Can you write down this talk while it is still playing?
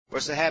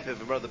so happy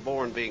for Brother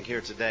Bourne being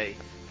here today.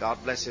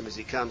 God bless him as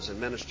he comes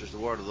and ministers the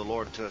word of the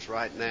Lord to us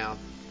right now.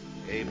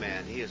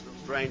 Amen. He is no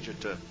stranger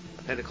to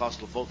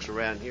Pentecostal folks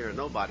around here.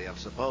 Nobody, I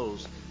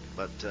suppose.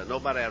 But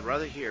nobody I'd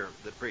rather hear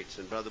that preach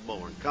than Brother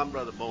Bourne. Come,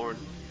 Brother Bourne.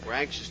 We're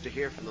anxious to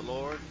hear from the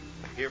Lord,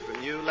 hear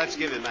from you. Let's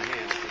give him a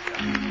hand.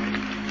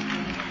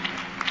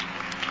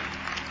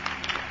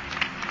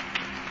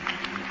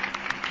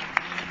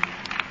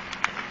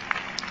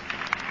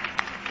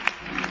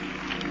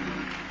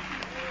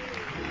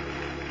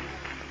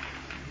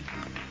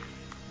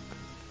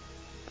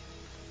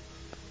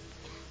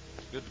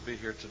 Good to be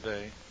here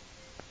today.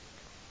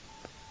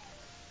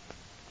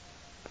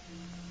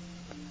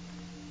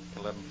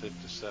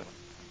 11:57.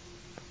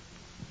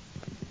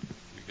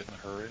 You get in a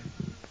hurry.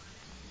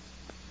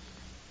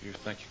 You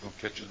think you're going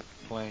to catch a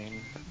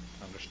plane.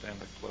 Understand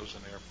they close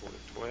in the airport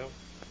at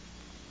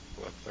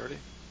 12:30.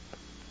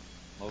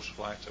 Most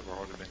flights have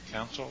already been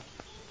canceled.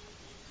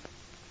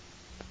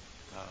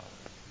 You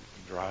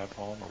can drive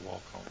home or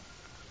walk home.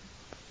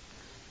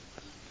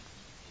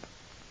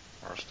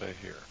 Or stay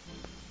here.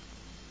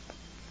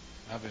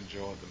 I've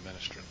enjoyed the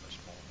ministering this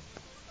morning.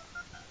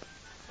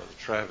 Brother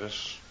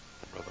Travis,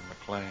 Brother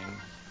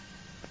McLean,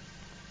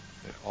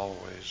 they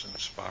always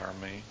inspire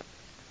me.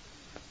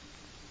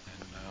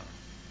 And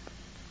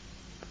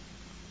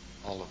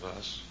all of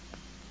us,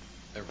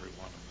 every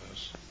one of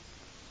us,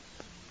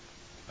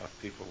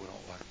 have people we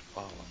don't like to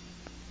follow.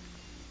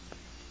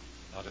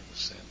 Not in the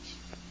sense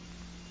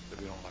that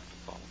we don't like to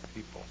follow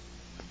people.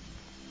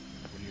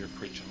 When you're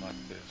preaching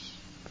like this,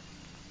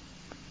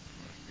 if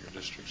you're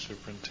district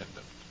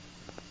superintendent,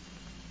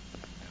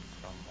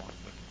 from one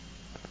of the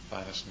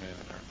finest men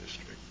in our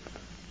district,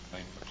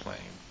 named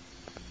McLean.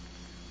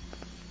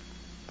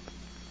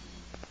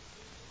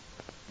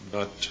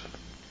 But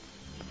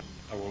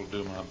I will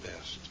do my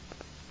best.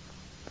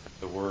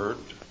 The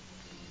word,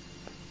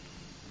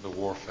 the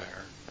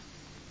warfare,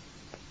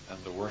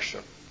 and the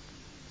worship.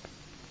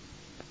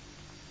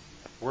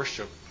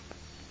 Worship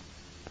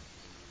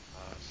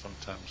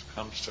sometimes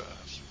comes to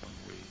us when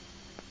we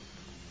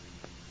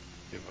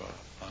give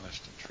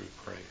honest and true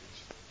praise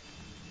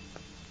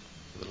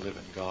the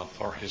living God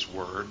for His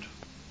Word.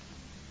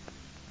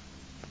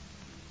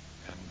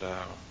 And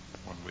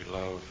when we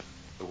love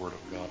the Word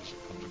of God as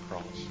it comes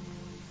across.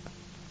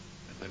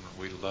 And then when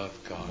we love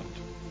God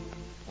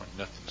when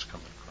nothing's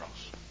coming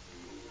across.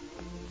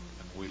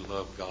 And we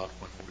love God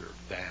when we're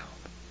down.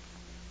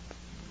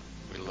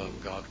 We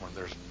love God when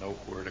there's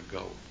nowhere to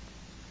go.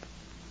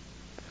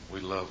 And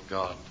we love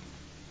God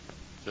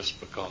just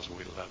because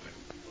we love Him.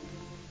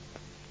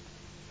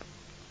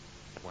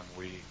 When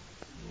we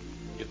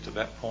get to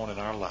that point in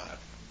our life,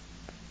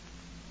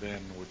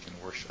 then we can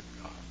worship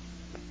God.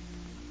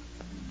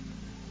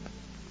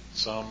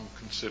 Some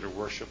consider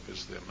worship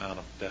as the amount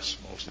of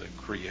decimals they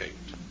create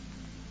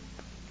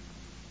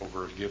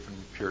over a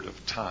given period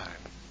of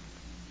time.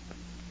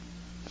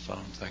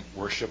 Some think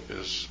worship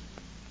is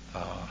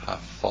how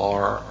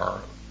far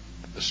or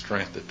the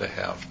strength that they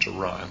have to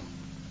run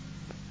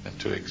and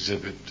to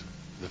exhibit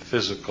the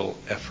physical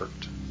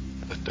effort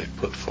that they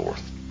put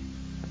forth.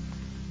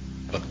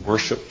 But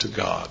worship to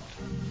God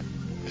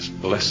is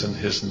blessing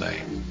His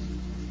name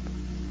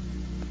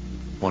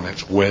when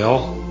it's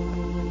well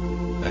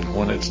and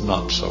when it's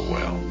not so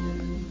well.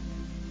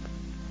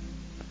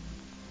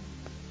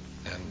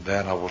 And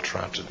that I will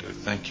try to do.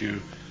 Thank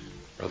you,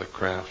 Brother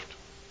Kraft.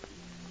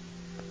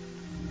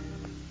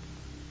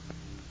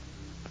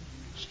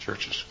 This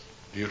church is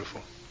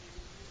beautiful.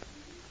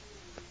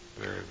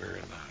 Very,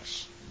 very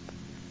nice.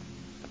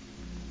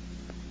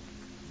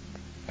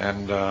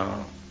 And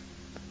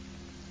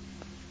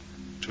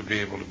to be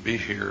able to be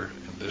here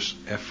in this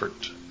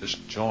effort, this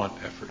joint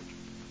effort,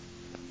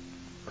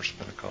 First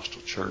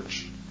Pentecostal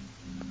Church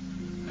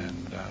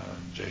and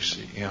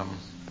JCM.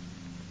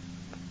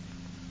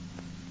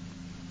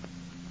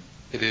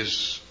 It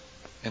is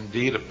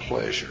indeed a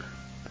pleasure.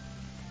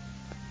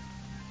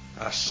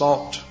 I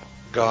sought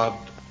God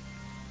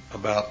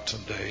about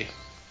today,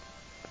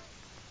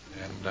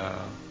 and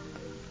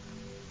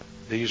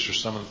these are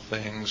some of the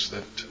things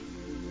that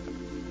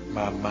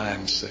my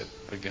mindset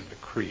began to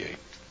create.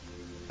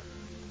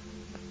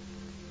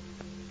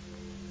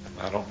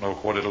 I don't know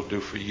what it'll do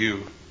for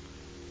you,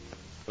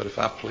 but if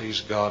I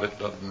please God, it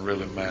doesn't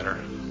really matter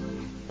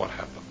what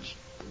happens.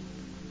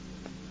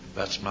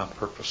 That's my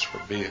purpose for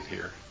being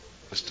here,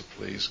 is to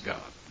please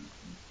God.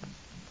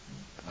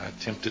 I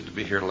attempted to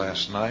be here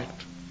last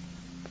night,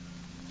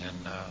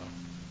 and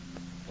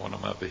one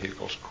of my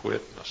vehicles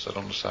quit. I sat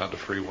on the side of the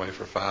freeway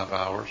for 5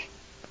 hours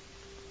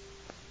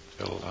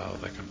till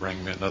they could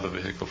bring me another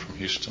vehicle from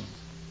Houston.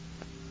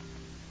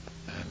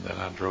 And then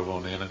I drove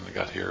on in and I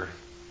got here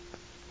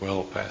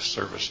well past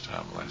service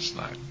time last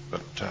night.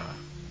 But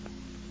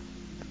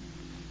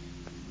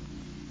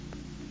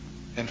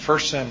in 1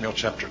 Samuel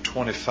chapter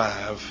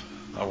 25,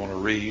 I want to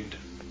read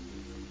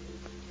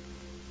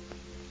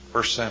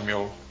 1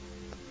 Samuel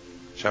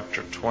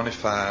chapter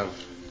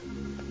 25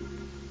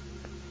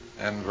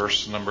 and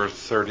verse number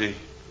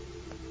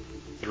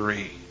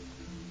 33.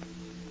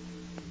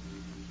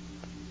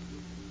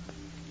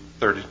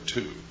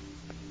 32.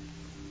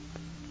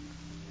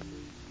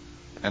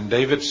 And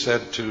David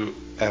said to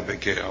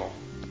Abigail,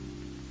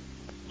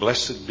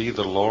 Blessed be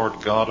the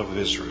Lord God of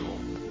Israel,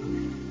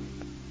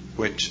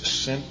 which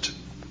sent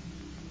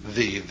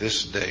thee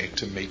this day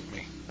to meet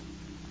me.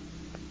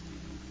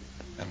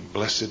 And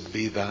blessed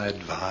be thy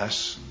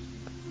advice,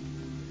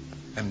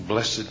 and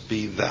blessed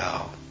be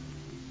thou,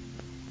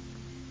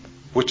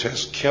 which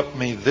has kept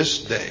me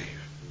this day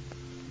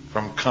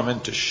from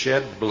coming to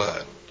shed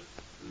blood,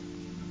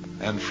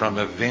 and from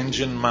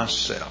avenging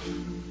myself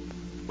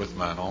with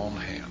mine own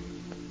hand.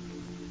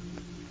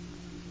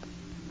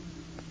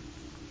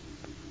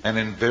 And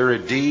in very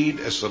deed,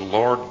 as the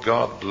Lord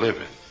God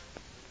liveth,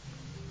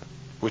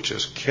 which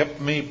has kept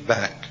me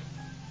back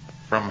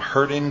from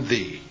hurting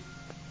thee,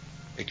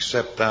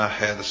 except thou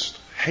hadst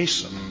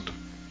hastened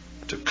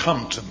to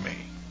come to me.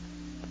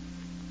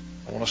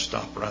 I want to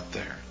stop right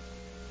there.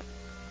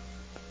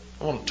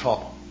 I want to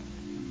talk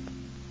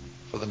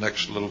for the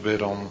next little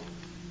bit on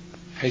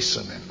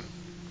hastening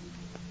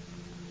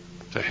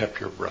to help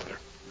your brother.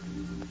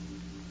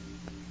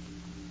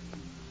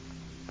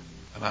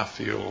 And I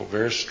feel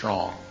very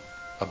strong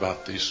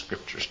about these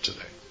scriptures today.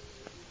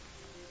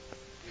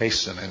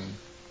 Hastening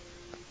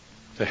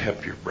to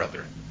help your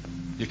brother.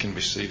 You can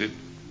be seated.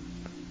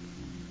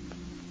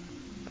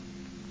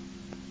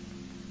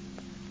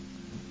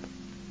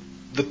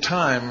 The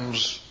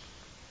times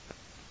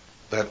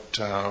that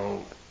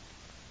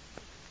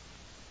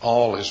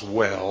all is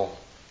well,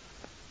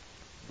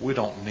 we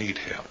don't need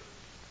help.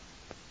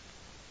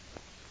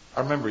 I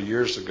remember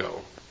years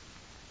ago,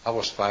 I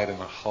was fighting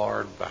a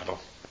hard battle.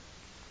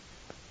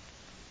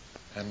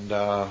 And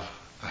I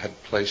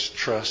had placed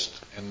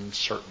trust in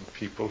certain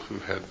people who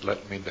had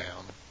let me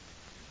down.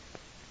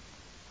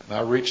 And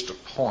I reached a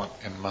point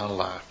in my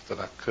life that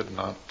I could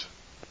not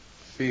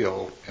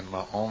feel in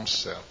my own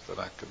self that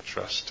I could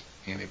trust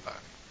anybody.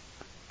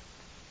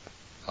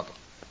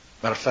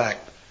 Matter of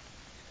fact,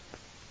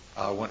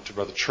 I went to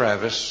Brother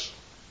Travis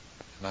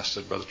and I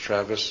said, Brother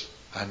Travis,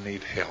 I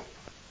need help.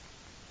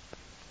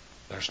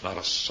 There's not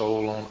a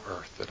soul on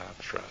earth that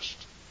I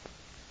trust.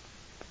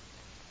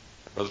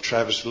 Brother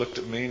Travis looked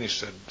at me and he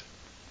said,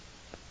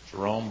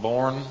 Jerome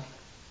Bourne,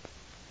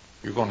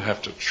 you're going to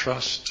have to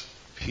trust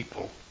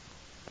people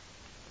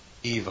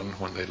even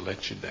when they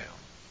let you down.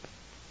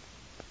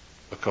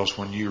 Because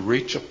when you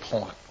reach a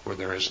point where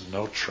there is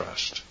no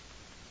trust,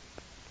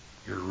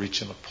 you're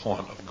reaching a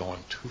point of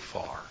going too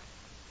far.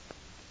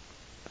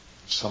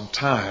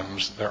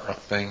 Sometimes there are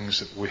things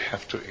that we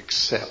have to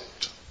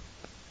accept.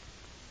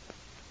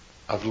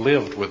 I've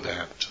lived with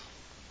that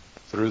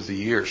through the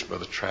years,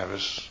 Brother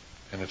Travis,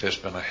 and it has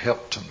been a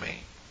help to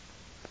me.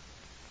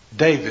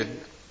 David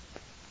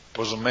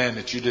was a man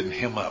that you didn't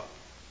hem up.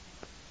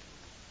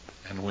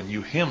 And when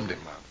you hemmed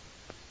him up,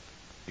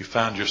 you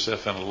found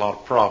yourself in a lot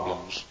of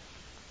problems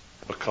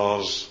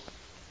because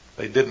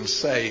they didn't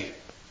say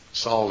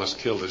Saul has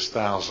killed his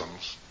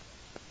thousands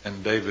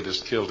and David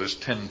has killed his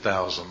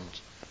 10,000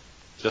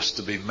 just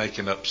to be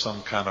making up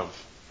some kind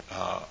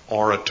of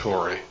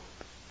oratory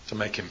to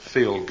make him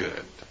feel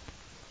good.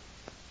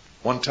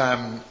 One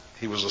time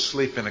he was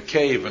asleep in a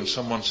cave and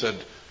someone said,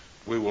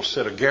 we will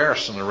set a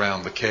garrison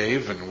around the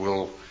cave and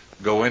we'll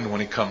go in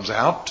when he comes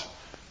out.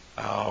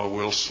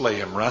 We'll slay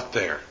him right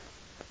there.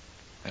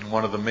 And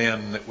one of the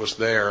men that was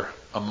there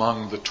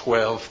among the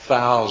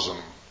 12,000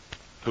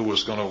 who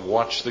was going to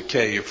watch the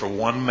cave for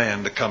one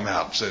man to come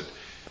out said,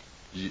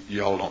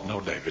 y'all don't know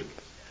David.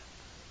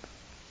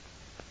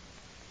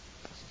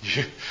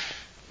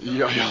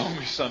 Y'all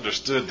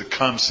misunderstood the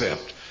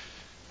concept.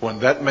 When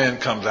that man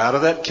comes out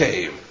of that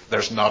cave,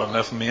 there's not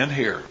enough men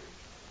here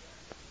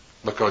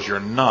because you're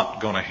not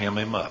going to hem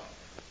him up.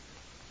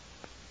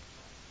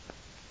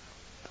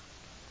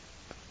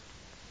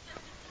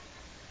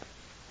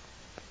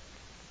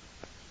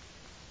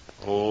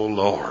 Oh,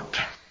 Lord.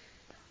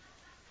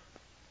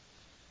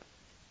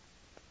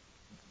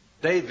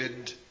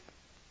 David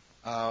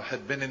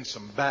had been in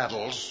some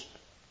battles,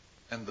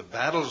 and the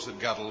battles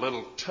had got a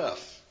little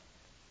tough,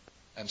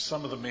 and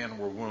some of the men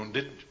were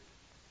wounded.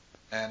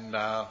 And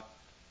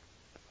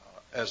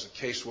as the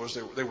case was,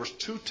 there was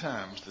 2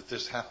 times that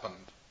this happened,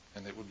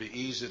 and it would be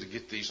easy to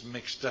get these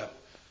mixed up.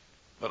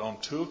 But on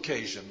 2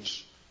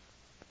 occasions,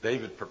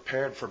 David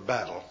prepared for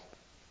battle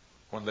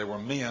when there were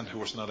men who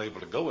was not able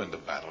to go into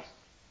battle.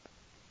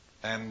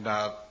 And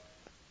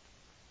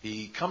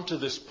he come to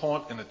this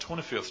point in the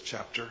 25th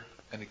chapter,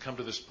 and he come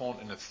to this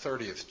point in the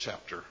 30th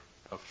chapter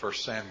of 1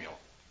 Samuel.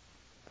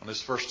 On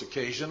this first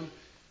occasion,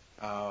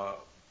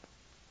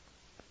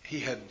 he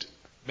had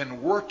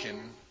been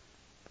working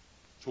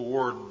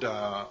toward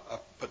a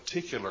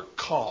particular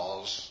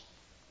cause,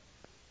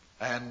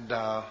 and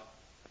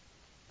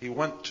he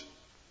went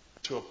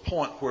to a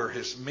point where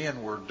his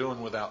men were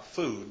doing without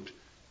food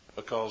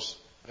because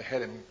they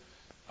had him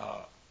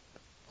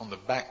on the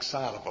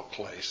backside of a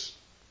place.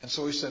 And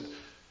so he said,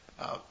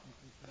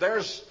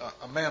 there's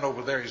a man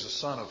over there, he's a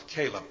son of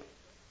Caleb,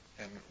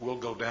 and we'll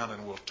go down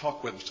and we'll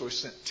talk with him. So he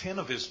sent 10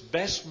 of his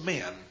best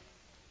men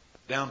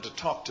down to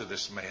talk to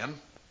this man.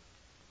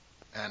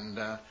 And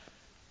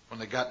when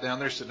they got down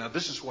there, he said, now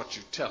this is what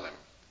you tell him.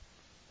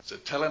 He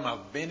said, tell him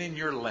I've been in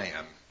your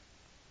land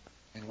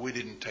and we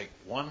didn't take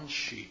one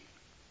sheep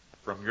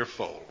from your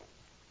fold.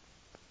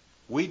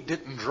 We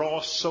didn't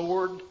draw a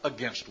sword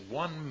against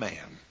one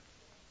man.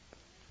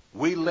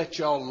 We let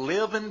y'all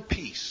live in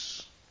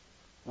peace.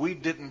 We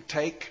didn't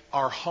take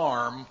or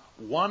harm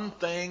one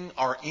thing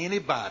or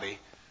anybody,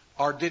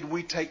 or did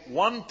we take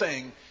one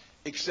thing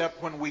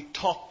except when we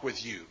talked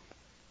with you.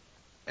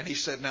 And he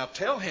said, now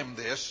tell him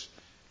this,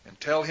 and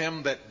tell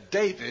him that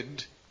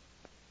David,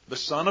 the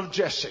son of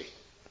Jesse,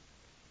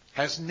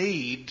 has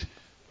need,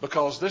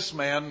 because this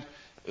man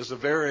is a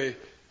very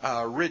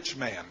rich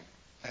man,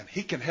 and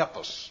he can help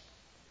us.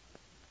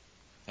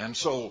 And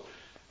so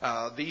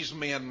these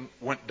men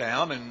went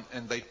down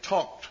and they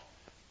talked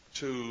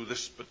to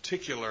this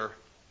particular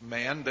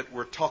man that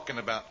we're talking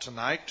about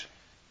tonight.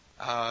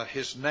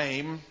 His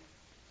name,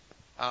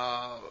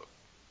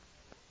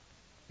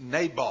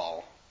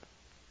 Nabal.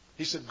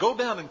 He said, go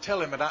down and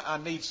tell him that I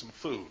need some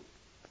food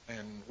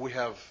and we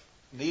have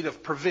need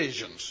of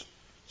provisions.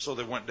 So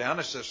they went down.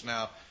 It says,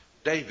 now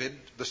David,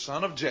 the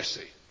son of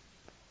Jesse,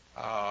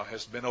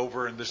 has been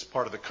over in this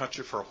part of the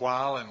country for a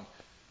while, and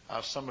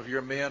some of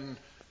your men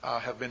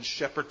have been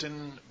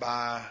shepherding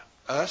by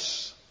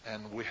us,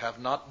 and we have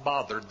not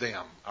bothered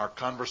them. Our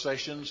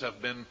conversations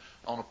have been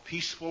on a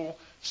peaceful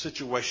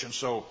situation.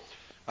 So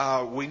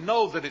we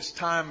know that it's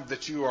time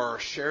that you are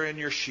sharing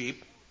your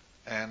sheep,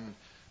 and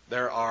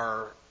there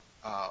are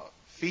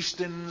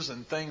feastings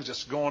and things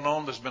that's going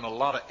on. There's been a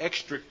lot of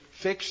extra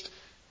fixed,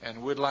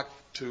 and we'd like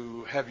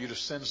to have you to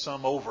send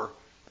some over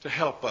to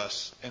help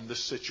us in this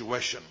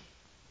situation.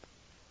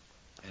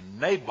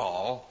 And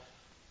Nabal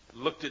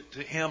looked at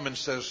him and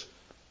says,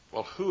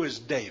 well, who is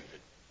David?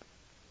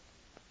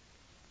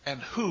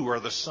 And who are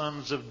the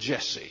sons of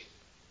Jesse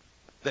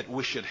that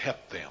we should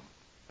help them?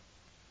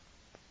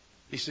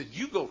 He said,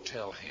 you go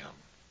tell him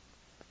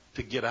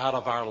to get out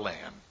of our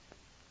land.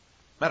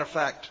 Matter of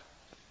fact,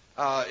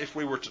 if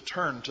we were to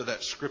turn to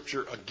that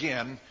scripture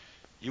again,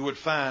 you would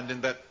find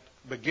in that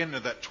beginning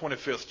of that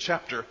 25th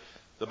chapter,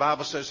 the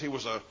Bible says he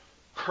was a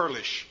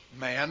churlish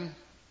man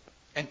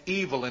and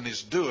evil in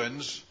his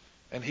doings,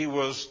 and he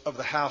was of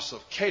the house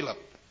of Caleb.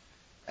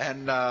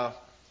 And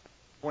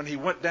when he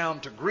went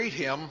down to greet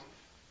him,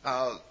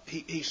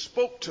 he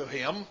spoke to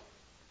him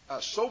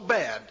so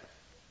bad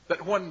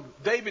that when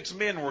David's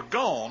men were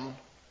gone,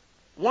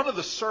 one of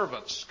the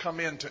servants come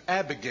in to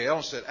Abigail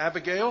and said,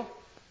 Abigail,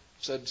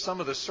 said, some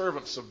of the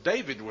servants of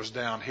David was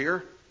down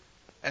here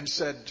and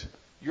said,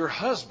 your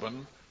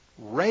husband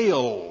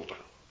railed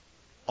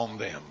on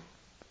them.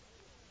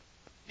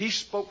 He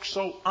spoke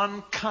so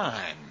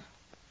unkind.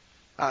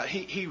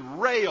 He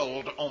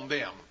railed on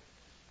them.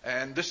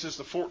 And this is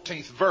the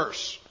 14th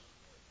verse.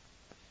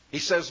 He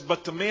says,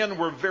 but the men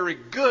were very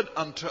good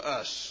unto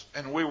us,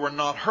 and we were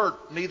not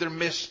hurt, neither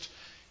missed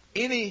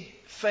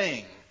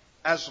anything,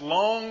 as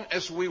long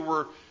as we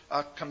were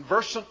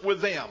conversant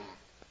with them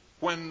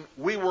when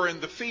we were in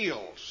the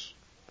fields.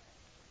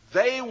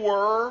 They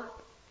were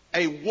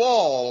a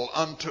wall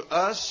unto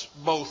us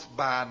both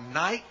by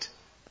night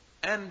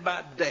and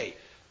by day.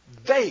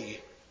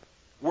 They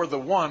were the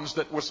ones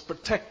that was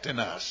protecting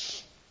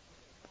us.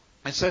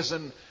 It says,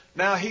 and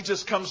now he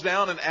just comes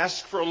down and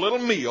asks for a little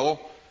meal.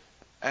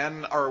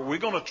 And are we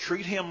going to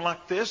treat him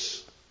like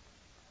this?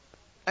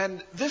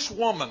 And this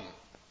woman,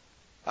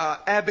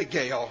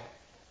 Abigail,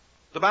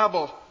 the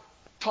Bible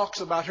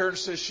talks about her and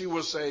says she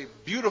was a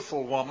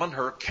beautiful woman.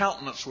 Her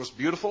countenance was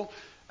beautiful.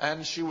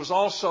 And she was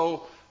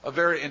also a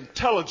very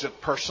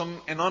intelligent person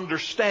in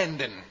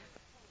understanding.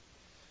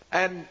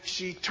 And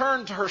she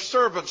turned to her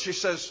servant. She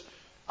says,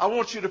 I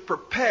want you to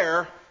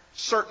prepare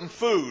certain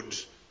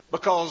foods,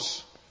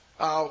 because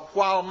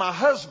while my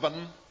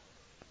husband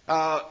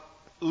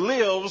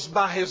lives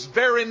by his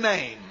very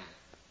name,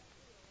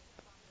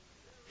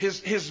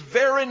 his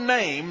very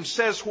name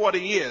says what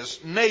he is.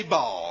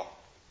 Nabal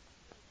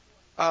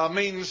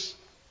means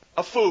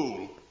a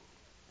fool.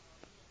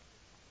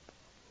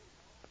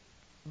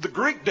 The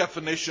Greek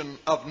definition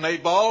of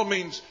Nabal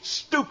means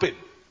stupid,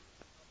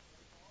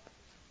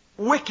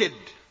 wicked,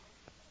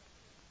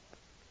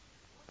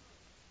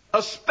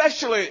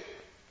 especially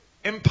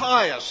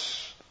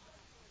impious,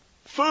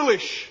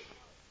 foolish,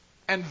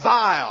 and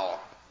vile.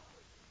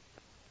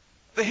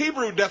 The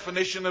Hebrew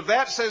definition of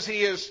that says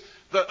he is,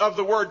 of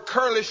the word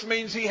churlish,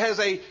 means he has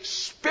a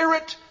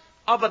spirit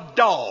of a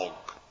dog.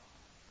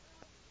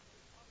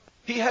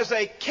 He has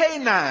a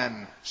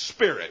canine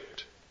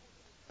spirit.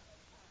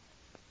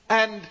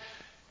 And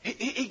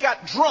he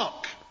got drunk.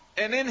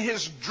 And in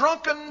his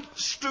drunken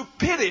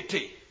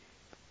stupidity,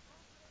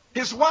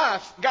 his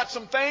wife got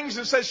some things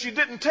and says she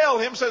didn't tell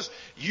him. Says,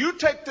 you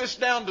take this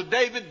down to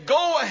David.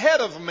 Go ahead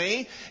of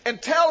me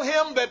and tell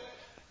him that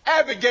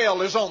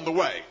Abigail is on the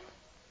way.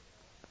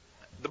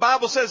 The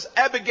Bible says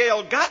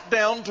Abigail got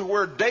down to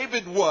where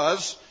David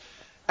was,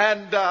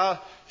 and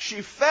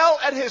she fell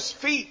at his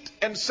feet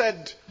and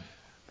said,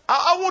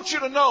 I want you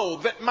to know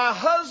that my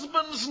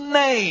husband's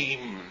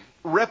name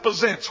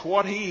represents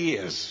what he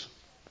is.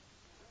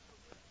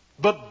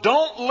 But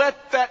don't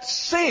let that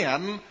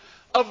sin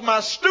of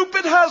my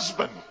stupid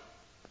husband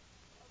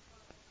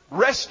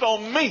rest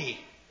on me,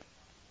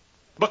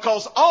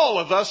 because all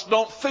of us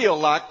don't feel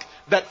like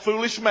that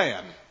foolish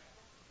man.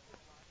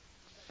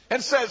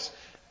 And says,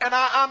 and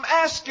I'm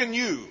asking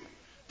you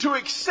to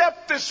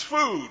accept this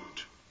food.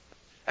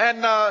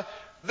 And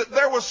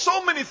there were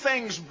so many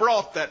things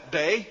brought that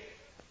day.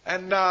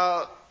 And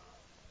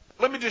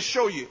let me just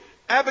show you.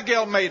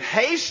 Abigail made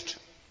haste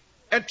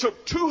and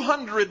took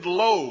 200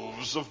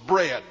 loaves of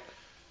bread,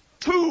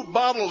 2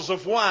 bottles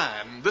of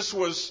wine. This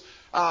was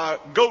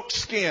goat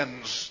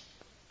skins,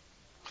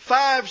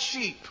 5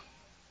 sheep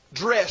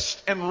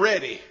dressed and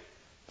ready,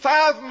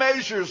 5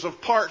 measures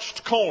of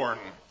parched corn,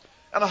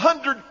 and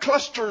 100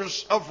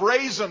 clusters of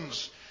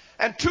raisins,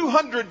 and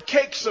 200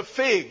 cakes of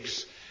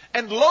figs,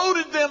 and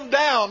loaded them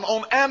down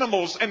on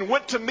animals, and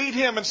went to meet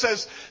him and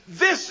says,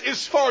 this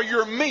is for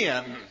your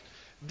men.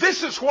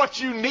 This is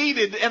what you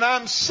needed, and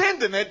I'm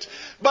sending it,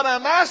 but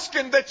I'm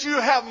asking that you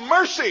have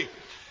mercy.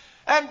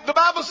 And the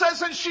Bible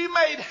says, and she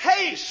made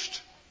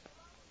haste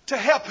to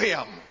help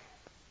him.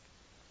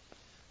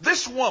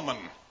 This woman,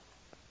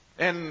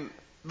 in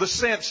the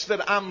sense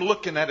that I'm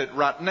looking at it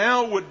right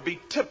now, would be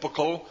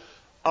typical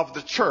of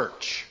the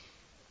church.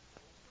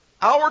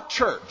 Our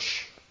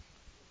church,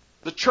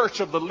 the church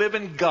of the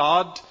living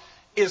God,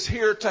 is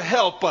here to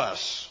help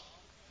us.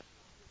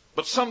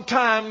 But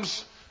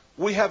sometimes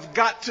we have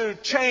got to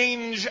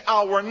change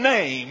our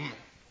name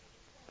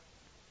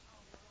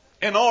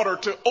in order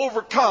to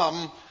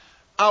overcome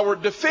our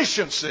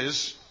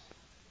deficiencies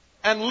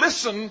and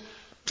listen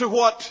to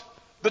what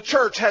the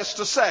church has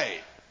to say.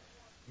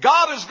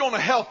 God is going to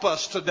help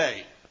us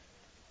today.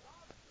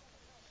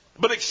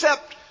 But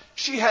except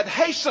she had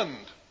hastened,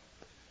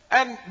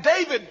 and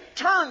David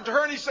turned to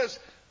her and he says,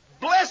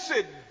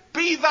 blessed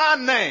be thy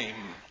name,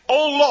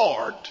 O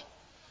Lord,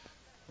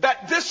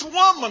 that this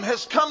woman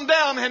has come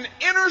down and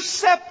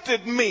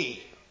intercepted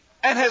me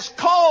and has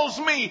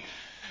caused me,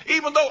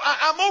 even though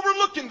I'm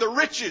overlooking the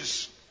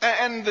riches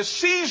and the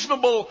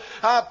seasonable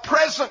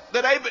present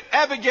that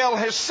Abigail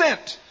has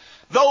sent,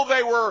 though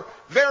they were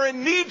very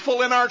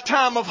needful in our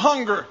time of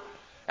hunger,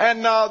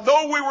 and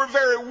though we were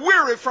very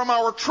weary from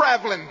our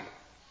traveling,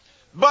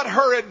 but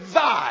her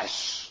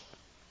advice,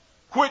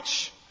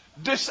 which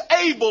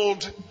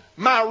disabled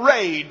my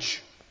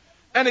rage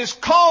and has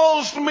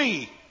caused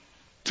me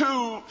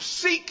to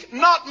seek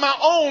not my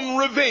own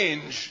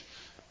revenge,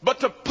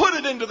 but to put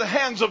it into the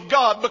hands of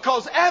God,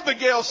 because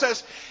Abigail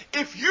says,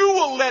 if you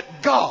will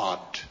let God,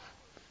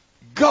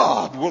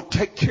 God will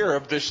take care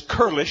of this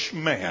curlish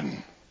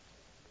man.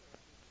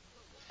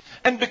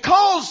 And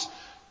because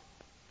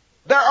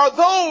there are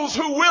those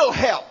who will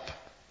help.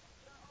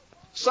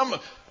 Some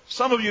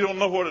of you don't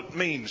know what it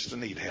means to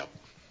need help.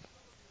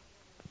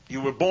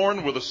 You were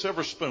born with a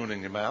silver spoon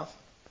in your mouth.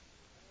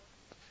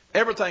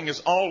 Everything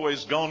has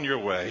always gone your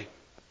way.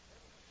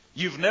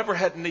 You've never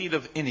had need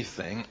of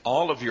anything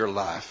all of your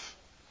life.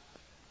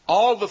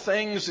 All the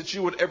things that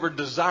you would ever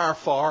desire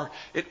for,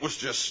 it was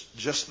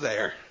just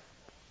there.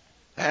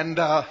 And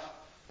I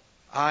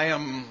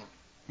am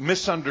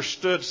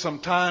misunderstood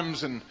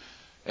sometimes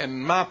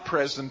in my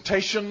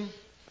presentation,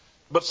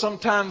 but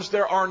sometimes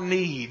there are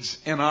needs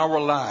in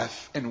our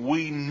life, and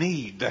we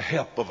need the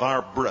help of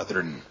our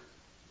brethren.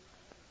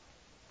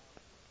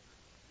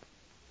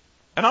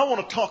 And I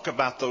want to talk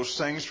about those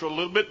things for a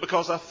little bit,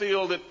 because I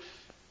feel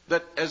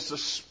that as the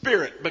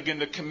Spirit began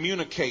to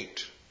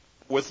communicate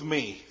with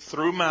me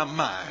through my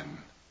mind,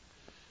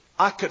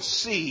 I could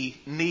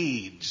see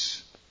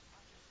needs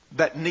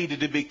that needed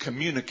to be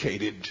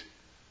communicated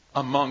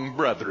among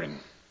brethren.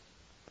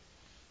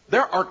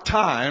 There are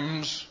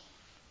times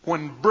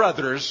when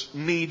brothers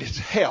need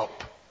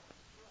help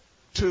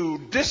to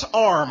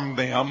disarm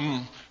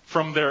them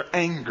from their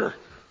anger,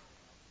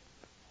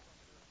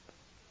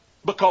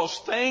 because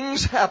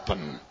things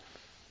happen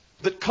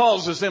that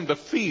causes them to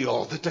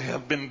feel that they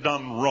have been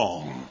done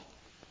wrong.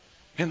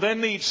 And they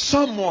need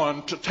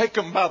someone to take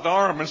them by the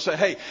arm and say,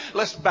 hey,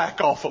 let's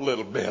back off a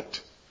little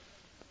bit.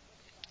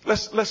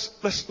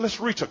 Let's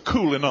reach a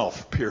cooling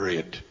off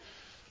period.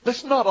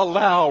 Let's not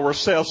allow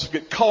ourselves to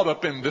get caught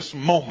up in this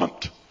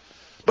moment.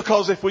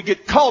 Because if we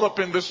get caught up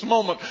in this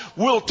moment,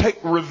 we'll take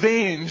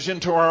revenge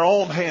into our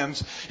own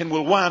hands, and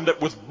we'll wind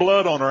up with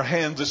blood on our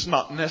hands. It's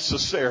not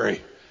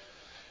necessary.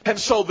 And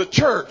so the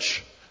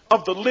church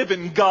of the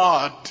living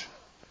God,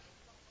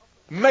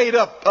 made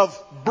up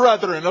of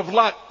brethren of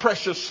like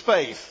precious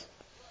faith,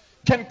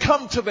 can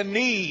come to the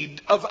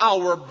need of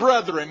our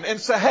brethren and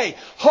say, hey,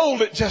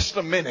 hold it just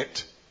a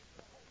minute.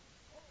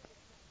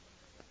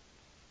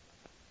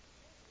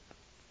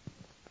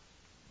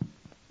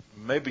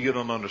 Maybe you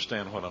don't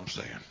understand what I'm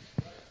saying.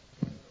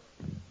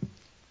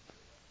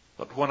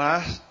 But when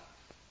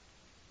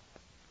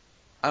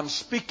I'm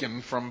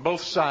speaking from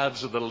both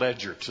sides of the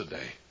ledger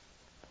today,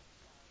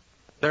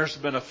 there's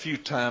been a few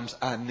times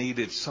I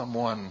needed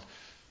someone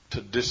to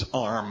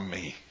disarm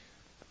me.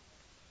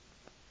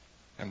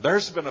 And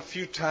there's been a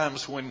few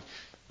times when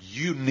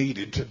you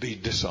needed to be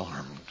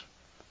disarmed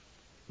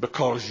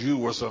because you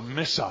was a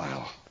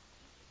missile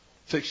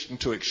fixing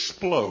to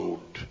explode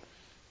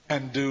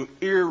and do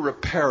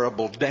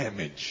irreparable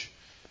damage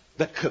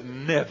that could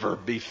never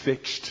be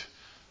fixed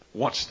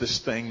once this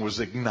thing was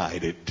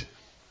ignited.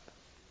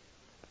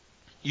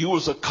 You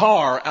was a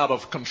car out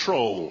of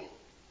control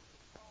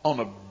on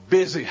a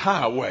busy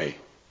highway,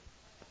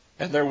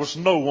 and there was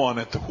no one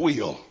at the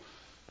wheel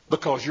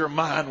because your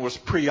mind was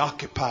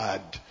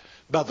preoccupied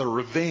by the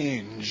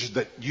revenge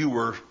that you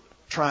were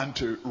trying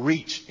to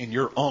reach in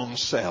your own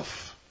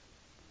self.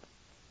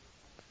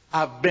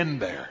 I've been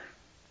there.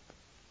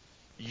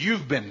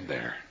 You've been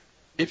there,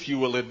 if you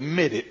will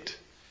admit it.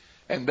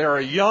 And there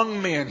are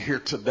young men here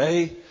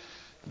today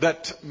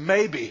that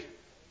maybe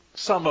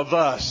some of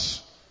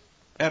us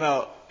in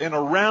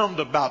a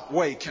roundabout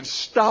way can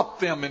stop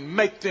them and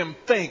make them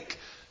think.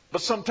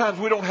 But sometimes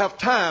we don't have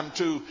time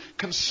to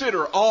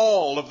consider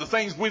all of the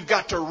things we've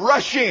got to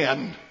rush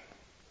in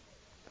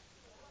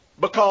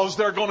because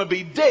they're going to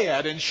be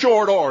dead in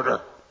short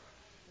order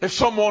if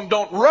someone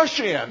don't rush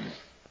in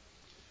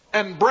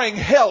and bring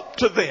help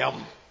to them.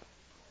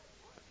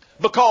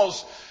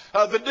 Because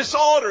the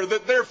disorder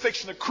that they're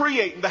fixing to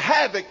create and the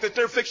havoc that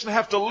they're fixing to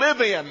have to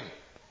live in,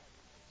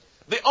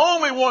 the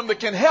only one that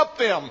can help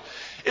them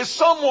is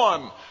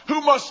someone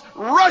who must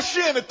rush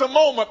in at the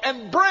moment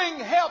and bring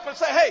help and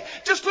say, hey,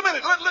 just a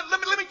minute,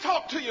 let me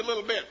talk to you a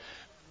little bit.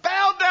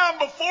 Bow down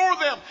before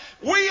them.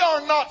 We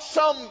are not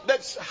some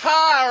that's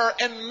higher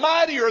and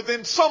mightier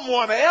than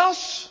someone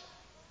else.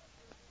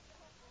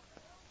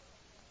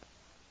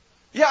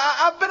 Yeah,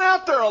 I've been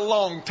out there a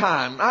long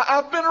time.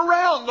 I've been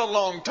around a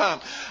long time.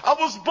 I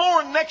was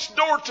born next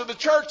door to the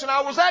church, and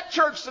I was at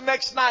church the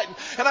next night,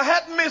 and I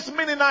hadn't missed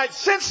many nights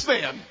since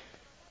then.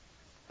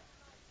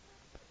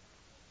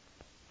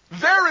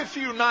 Very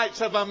few nights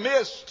have I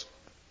missed.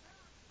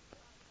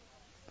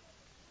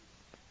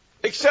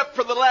 Except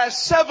for the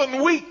last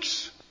 7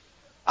 weeks.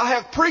 I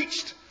have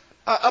preached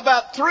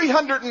about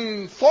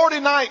 340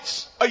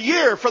 nights a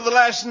year for the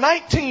last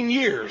 19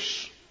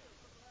 years.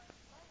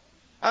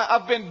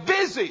 I've been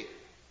busy.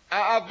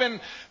 I've been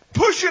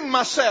pushing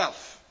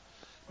myself.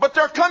 But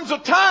there comes a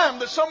time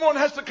that someone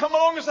has to come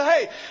along and say,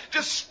 hey,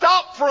 just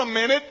stop for a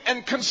minute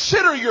and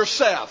consider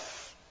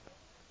yourself.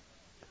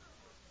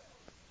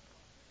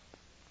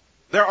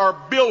 There are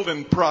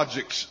building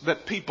projects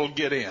that people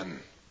get in.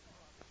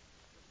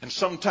 And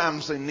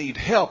sometimes they need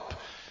help.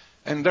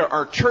 And there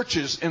are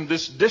churches in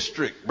this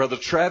district, Brother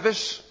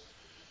Travis,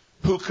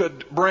 who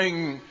could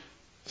bring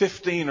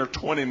 15 or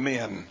 20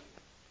 men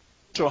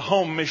to a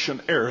home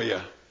mission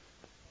area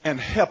and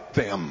help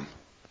them,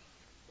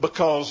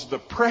 because the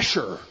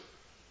pressure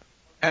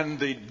and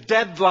the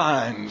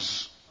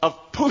deadlines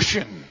of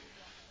pushing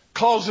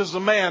causes a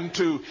man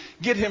to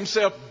get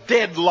himself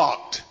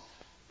deadlocked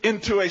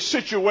into a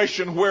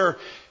situation where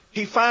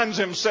he finds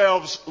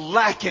himself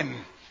lacking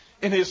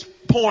in his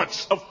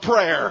points of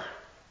prayer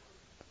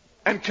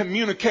and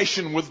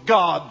communication with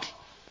God,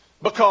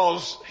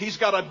 because he's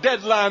got a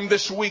deadline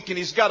this week and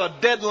he's got a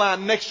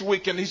deadline next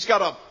week and he's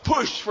got a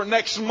push for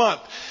next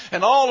month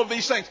and all of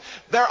these things.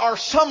 There are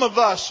some of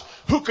us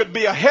who could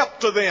be a help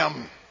to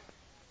them.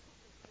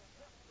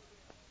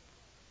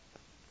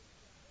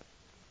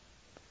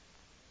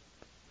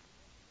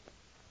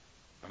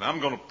 And I'm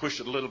going to push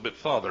it a little bit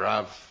farther.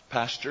 I've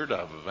pastored,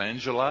 I've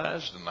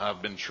evangelized, and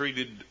I've been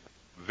treated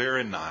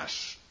very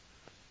nice.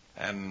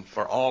 And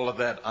for all of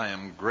that, I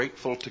am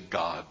grateful to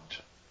God.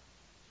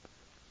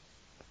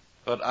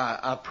 But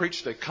I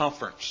preached a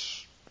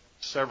conference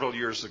several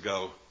years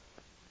ago,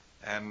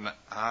 and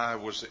I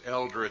was the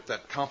elder at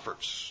that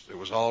conference. It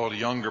was all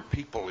younger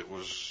people. It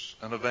was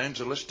an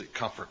evangelistic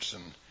conference,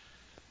 and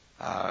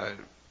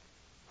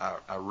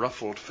I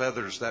ruffled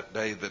feathers that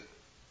day that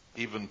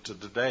even to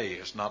today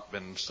has not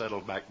been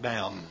settled back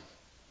down.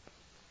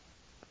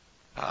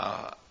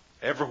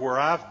 Everywhere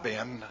I've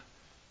been,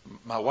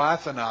 my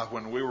wife and I,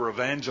 when we were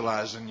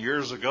evangelizing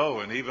years ago,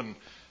 and even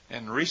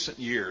in recent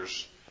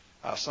years,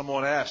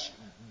 someone asked,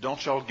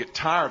 don't y'all get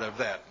tired of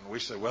that? And we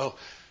said, well,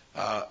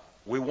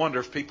 we wonder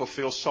if people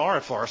feel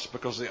sorry for us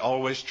because they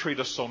always treat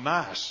us so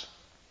nice.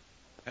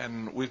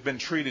 And we've been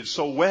treated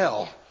so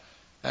well.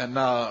 And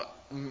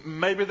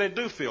maybe they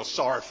do feel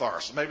sorry for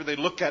us. Maybe they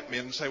look at me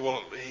and say,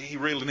 well, he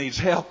really needs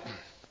help.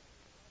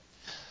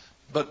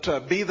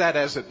 But be that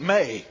as it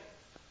may,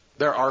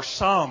 there are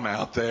some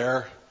out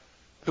there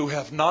who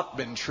have not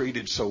been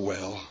treated so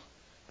well,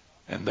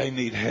 and they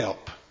need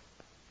help.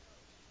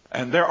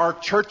 And there are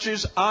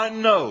churches I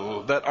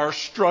know that are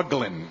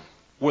struggling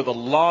with a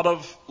lot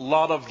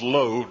of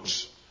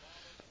loads.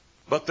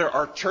 But there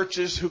are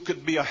churches who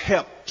could be a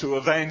help to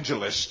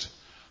evangelists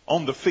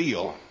on the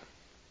field.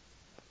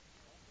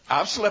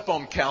 I've slept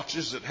on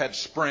couches that had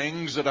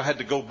springs that I had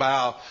to go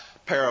buy a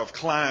pair of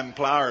Klein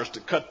pliers to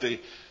cut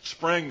the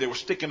spring that was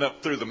sticking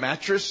up through the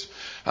mattress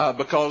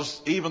because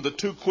even the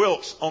 2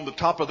 quilts on the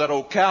top of that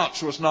old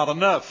couch was not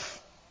enough.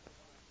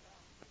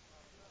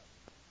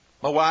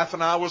 My wife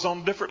and I was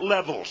on different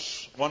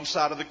levels. One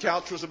side of the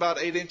couch was about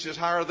 8 inches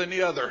higher than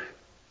the other.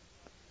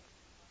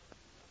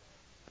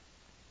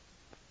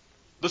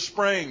 The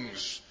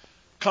springs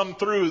come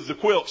through the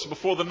quilts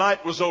before the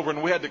night was over,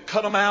 and we had to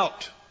cut them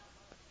out.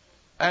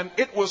 And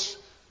it was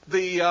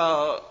the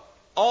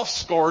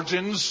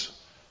off-scourgings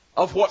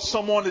of what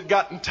someone had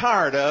gotten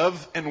tired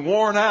of and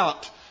worn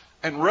out.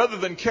 And rather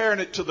than carrying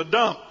it to the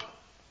dump,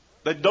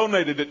 they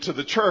donated it to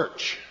the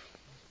church.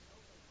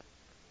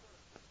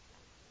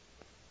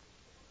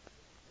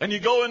 And you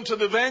go into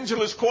the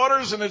evangelist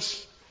quarters, and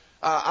it's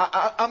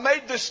I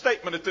made this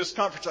statement at this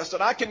conference. I said,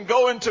 I can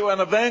go into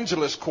an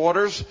evangelist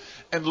quarters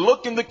and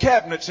look in the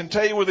cabinets and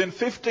tell you within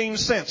 15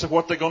 cents of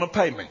what they're going to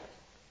pay me.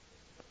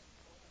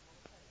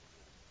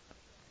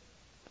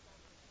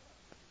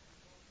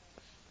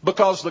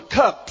 Because the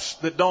cups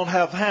that don't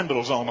have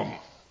handles on them,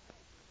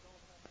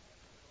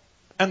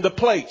 and the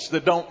plates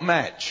that don't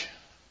match,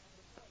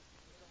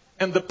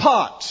 and the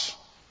pots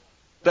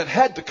that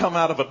had to come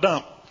out of a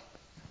dump,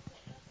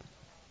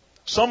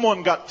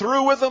 someone got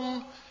through with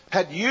them,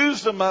 had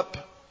used them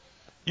up.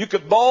 You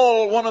could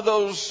boil one of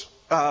those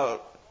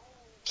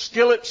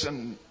skillets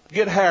and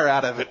get hair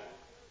out of it.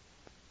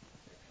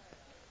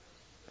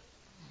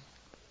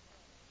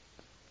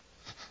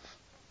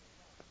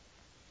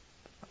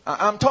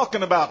 I'm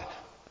talking about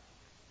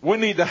we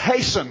need to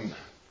hasten.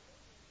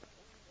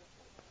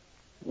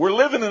 We're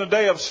living in a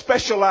day of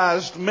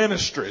specialized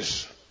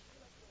ministries.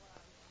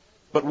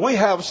 But we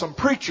have some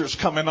preachers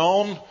coming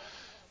on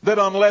that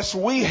unless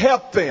we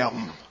help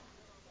them,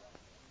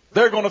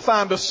 they're going to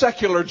find a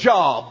secular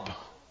job.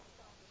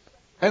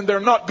 And they're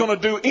not going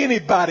to do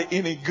anybody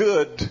any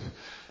good.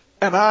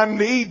 And I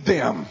need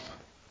them.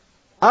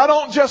 I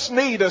don't just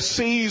need a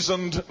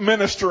seasoned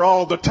minister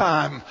all the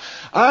time.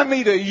 I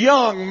need a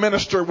young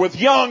minister with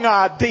young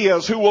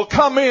ideas who will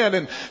come in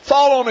and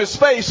fall on his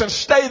face and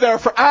stay there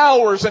for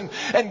hours and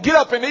get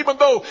up. And even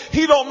though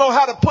he don't know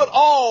how to put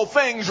all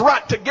things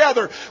right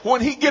together, when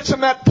he gets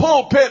in that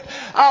pulpit,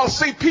 I'll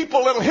see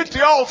people that'll hit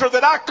the altar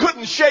that I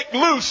couldn't shake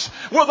loose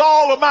with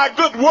all of my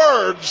good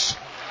words.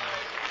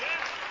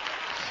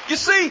 You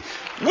see,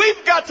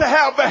 we've got to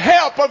have the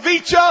help of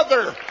each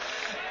other.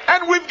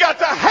 And we've got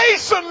to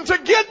hasten to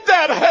get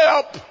that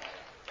help.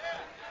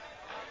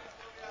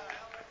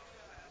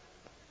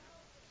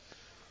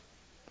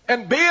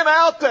 And being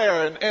out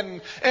there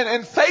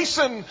and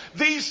facing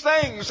these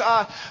things,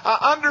 I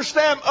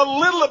understand a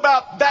little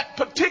about that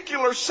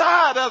particular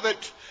side of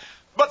it.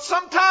 But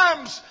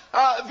sometimes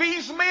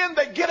these men,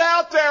 they get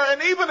out there,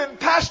 and even in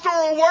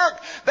pastoral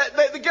work,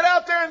 they get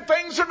out there and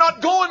things are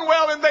not going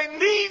well, and they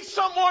need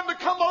someone to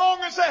come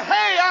along and say,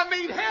 hey, I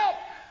need help,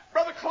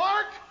 Brother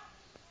Clark.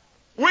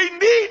 We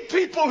need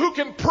people who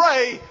can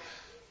pray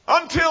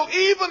until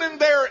even in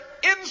their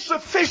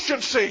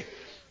insufficiency,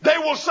 they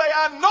will say,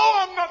 I know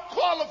I'm not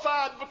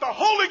qualified, but the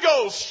Holy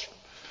Ghost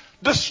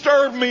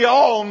disturbed me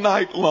all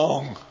night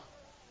long.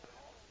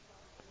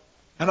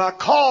 And I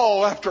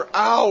call after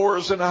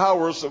hours and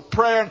hours of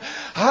prayer. And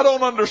I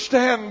don't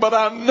understand, but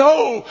I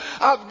know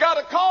I've got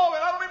to call,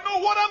 and I don't even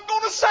know what I'm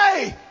going to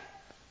say.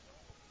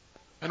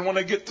 And when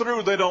they get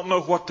through, they don't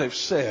know what they've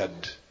said.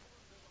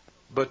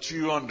 But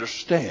you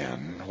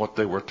understand what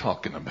they were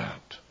talking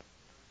about.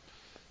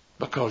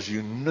 Because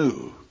you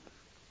knew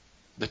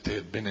that they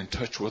had been in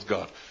touch with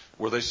God.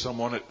 Were they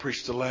someone that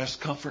preached the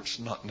last conference?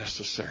 Not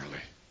necessarily.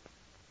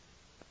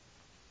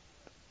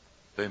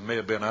 They may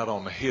have been out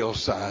on the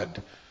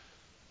hillside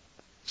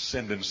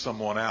sending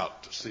someone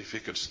out to see if he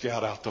could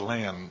scout out the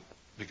land.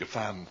 If he could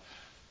find a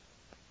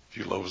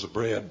few loaves of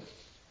bread.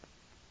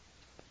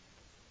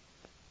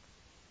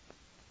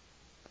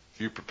 A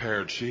few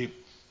prepared sheep.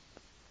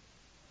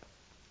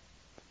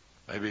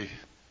 Maybe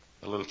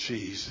a little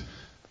cheese.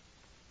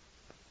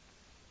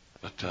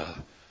 But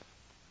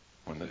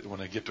when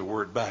they get the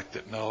word back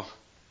that no,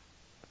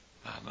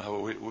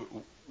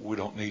 we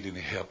don't need any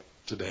help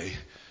today.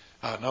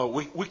 No,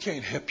 we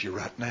can't help you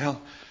right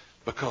now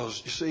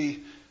because you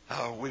see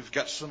we've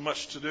got so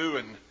much to do.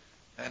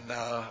 And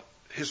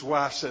his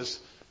wife says,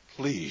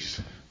 please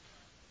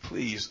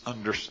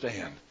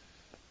understand.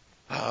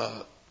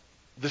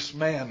 This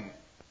man,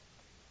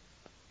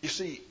 you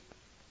see.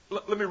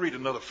 Let me read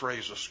another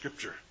phrase of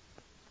Scripture.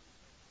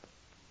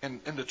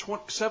 And the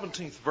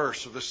 17th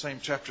verse of this same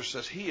chapter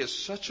says, he is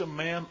such a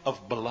man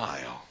of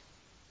Belial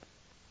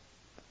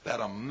that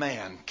a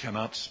man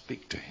cannot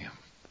speak to him.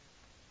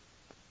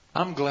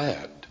 I'm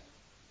glad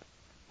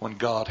when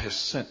God has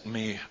sent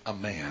me a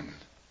man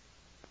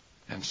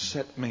and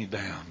set me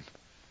down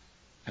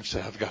and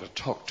said, I've got to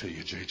talk to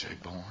you, J.J.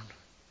 Bourne,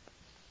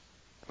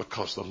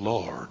 because the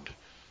Lord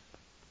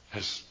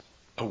has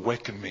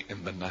awakened me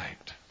in the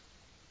night.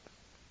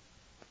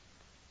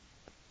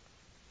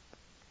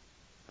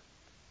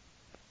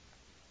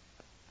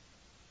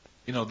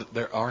 You know, that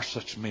there are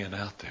such men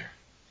out there.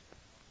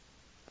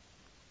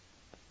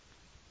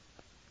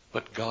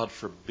 But God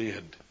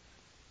forbid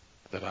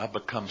that I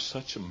become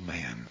such a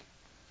man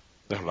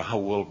that I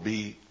will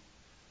be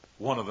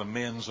one of the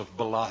men of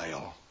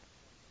Belial,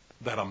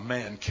 that a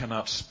man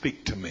cannot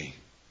speak to me.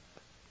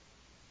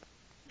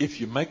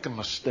 If you make a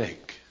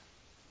mistake,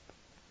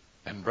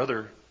 and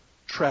Brother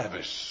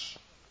Travis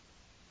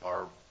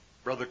or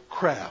Brother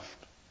Kraft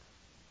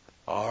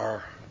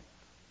or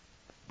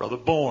Brother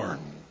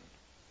Bourne,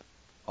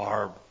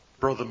 or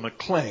Brother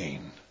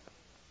McLean,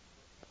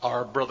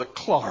 or Brother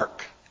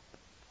Clark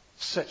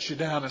sets you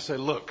down and say,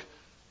 look,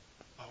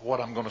 what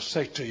I'm going to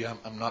say to you,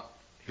 I'm not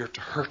here to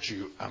hurt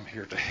you. I'm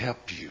here to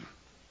help you.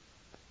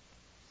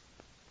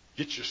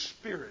 Get your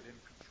spirit in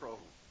control.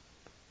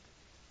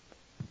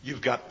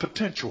 You've got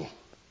potential.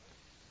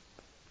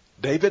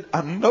 David,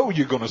 I know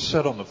you're going to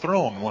sit on the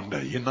throne one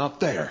day. You're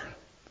not there.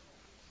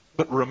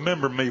 But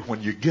remember me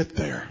when you get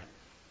there.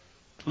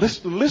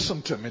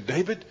 Listen to me,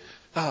 David.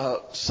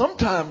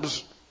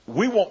 Sometimes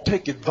we won't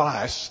take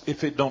advice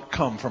if it don't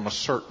come from a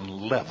certain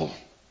level.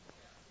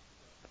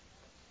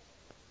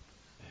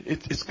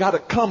 It's got to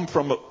come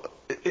from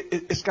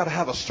it's got to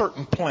have a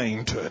certain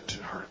plane to it.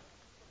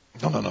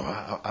 No.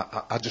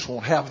 I just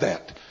won't have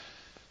that.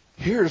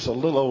 Here's a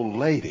little old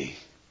lady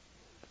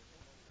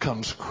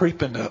comes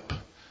creeping up,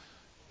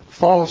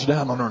 falls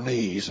down on her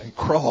knees and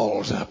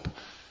crawls up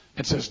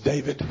and says,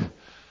 David,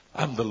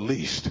 I'm the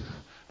least.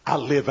 I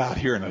live out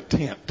here in a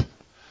tent.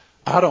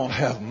 I don't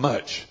have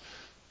much,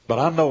 but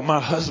I know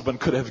my husband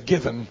could have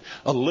given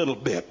a little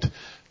bit.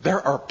 There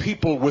are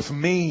people with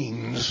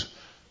means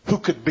who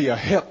could be a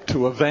help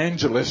to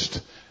evangelists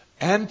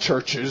and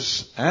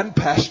churches and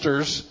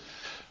pastors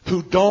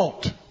who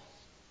don't.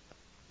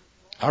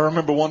 I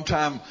remember one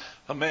time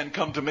a man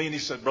come to me and he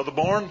said, Brother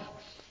Bourne,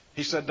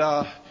 he said,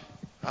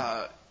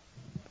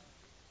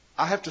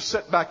 I have to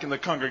sit back in the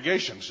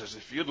congregation. He says,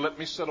 if you'd let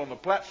me sit on the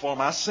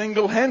platform, I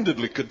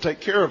single-handedly could take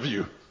care of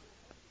you.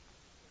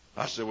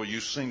 I said, well,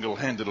 you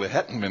single-handedly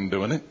hadn't been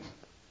doing it.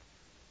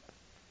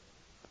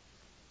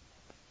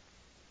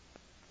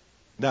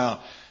 Now,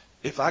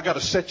 if I got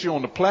to set you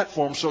on the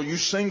platform so you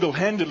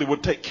single-handedly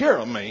would take care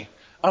of me,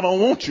 I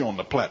don't want you on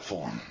the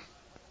platform.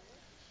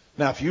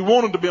 Now, if you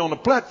wanted to be on the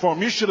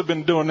platform, you should have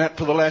been doing that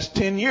for the last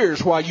 10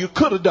 years while you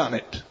could have done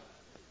it.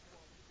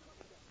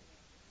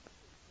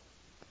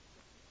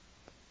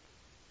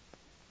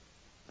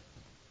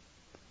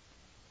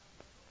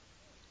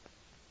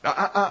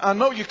 I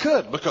know you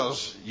could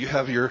because you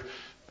have your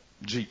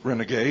Jeep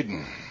Renegade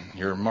and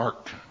your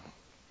Mark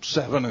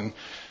 7 and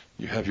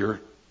you have your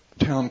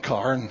town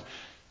car and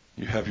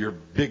you have your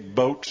big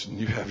boats and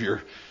you have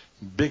your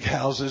big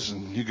houses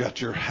and you got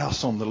your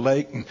house on the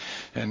lake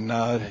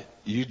and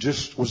you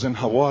just was in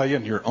Hawaii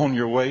and you're on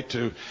your way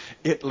to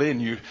Italy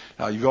and you've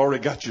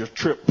already got your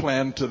trip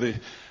planned to the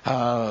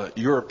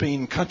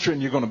European country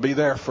and you're going to be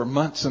there for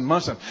months and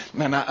months.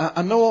 And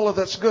I know all of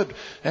that's good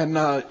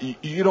and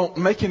you don't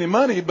make any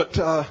money, but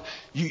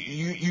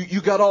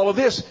you got all of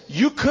this.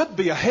 You could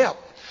be a help.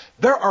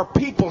 There are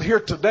people here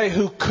today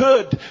who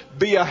could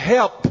be a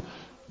help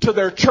to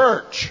their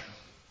church.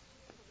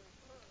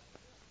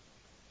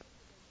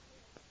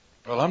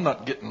 Well, I'm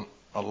not getting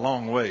a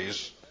long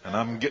ways, and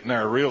I'm getting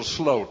there real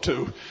slow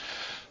too.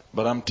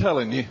 But I'm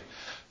telling you,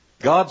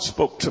 God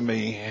spoke to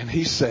me and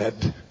He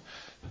said,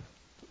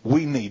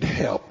 we need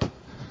help.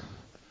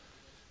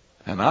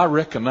 And I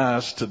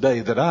recognize today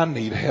that I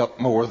need help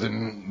more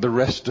than the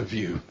rest of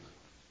you.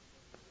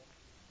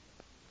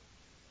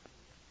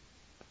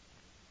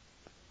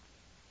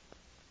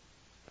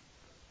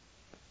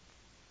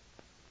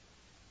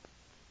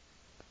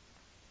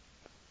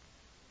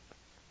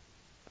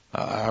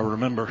 I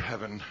remember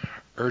having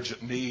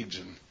urgent needs,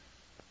 and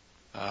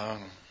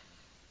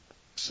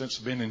since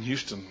being in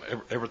Houston,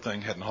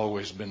 everything hadn't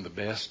always been the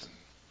best. And,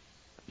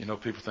 you know,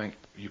 people think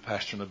you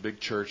pastor in a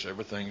big church,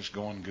 everything's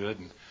going good.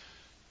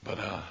 But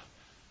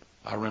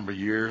I remember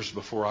years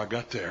before I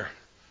got there,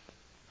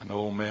 an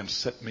old man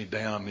set me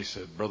down and he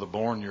said, Brother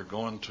Bourne, you're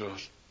going to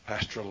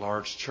pastor a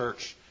large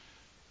church,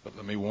 but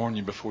let me warn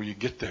you before you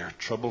get there,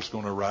 trouble's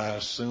going to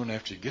rise soon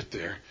after you get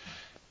there.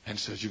 And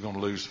says you're going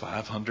to lose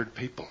 500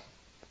 people.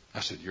 I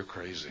said, you're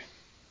crazy.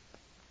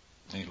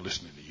 I ain't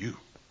listening to you.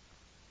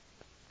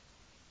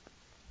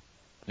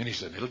 And he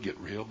said, it'll get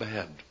real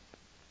bad.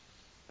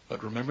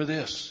 But remember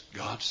this,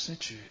 God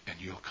sent you and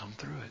you'll come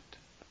through it.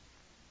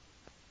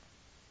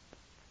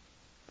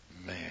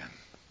 Man,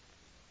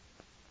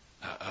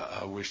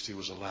 I wished he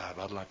was alive.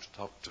 I'd like to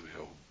talk to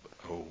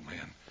the old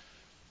man.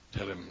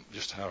 Tell him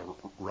just how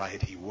right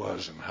he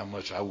was and how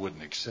much I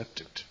wouldn't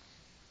accept it.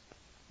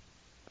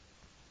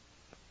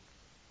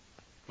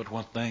 But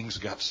when things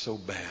got so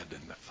bad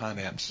and the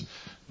finance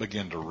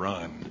began to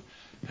run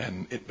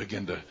and it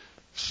began to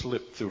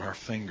slip through our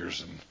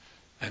fingers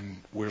and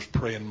we're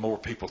praying more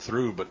people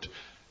through, but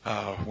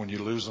when you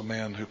lose a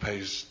man who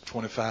pays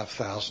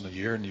 $25,000 a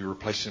year and you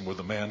replace him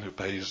with a man who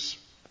pays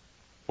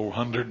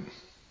 $400,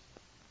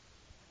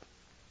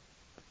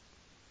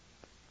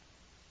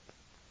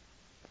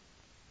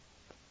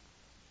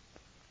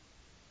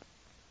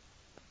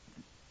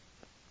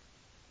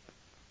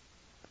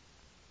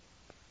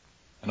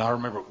 and I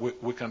remember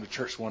we come to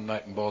church one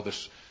night and boy,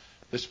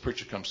 this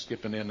preacher comes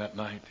skipping in that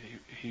night.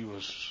 He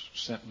was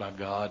sent by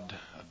God,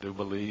 I do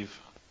believe,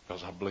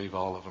 because I believe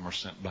all of them are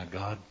sent by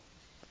God.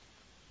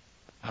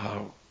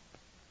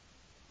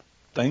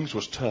 Things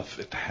was tough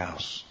at the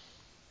house.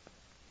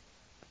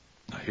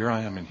 Now here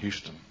I am in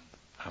Houston.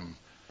 I'm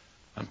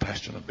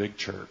pastoring a big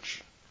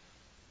church.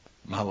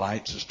 My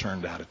lights is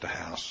turned out at the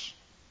house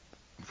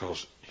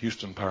because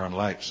Houston Power and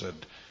Light said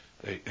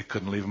they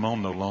couldn't leave them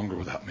on no longer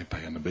without me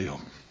paying the bill.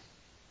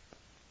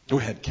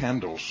 We had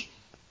candles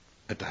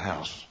at the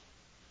house.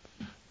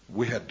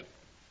 We had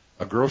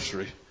a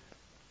grocery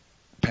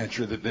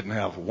pantry that didn't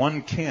have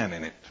one can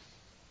in it.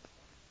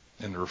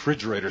 And the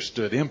refrigerator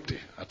stood empty.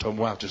 I told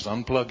my wife, just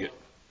unplug it.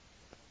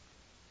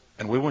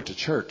 And we went to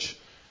church,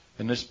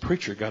 and this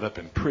preacher got up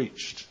and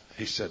preached.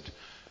 He said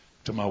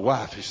to my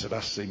wife, he said, I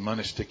see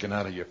money sticking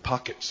out of your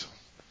pockets.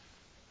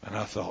 And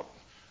I thought,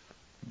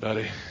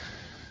 buddy,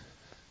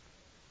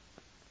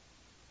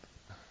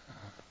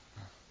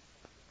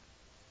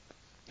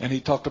 and he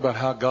talked about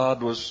how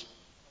God was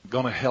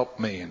going to help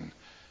me, and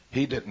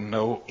he didn't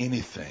know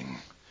anything.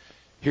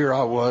 Here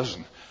I was,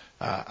 and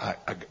I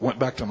went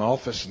back to my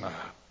office, and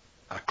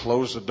I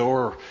closed the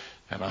door,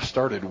 and I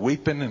started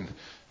weeping, and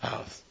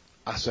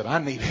I said, I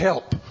need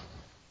help.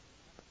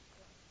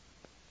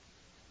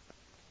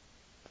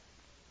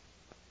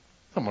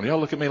 Come on, y'all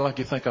look at me like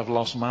you think I've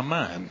lost my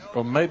mind.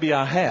 Or maybe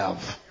I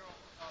have.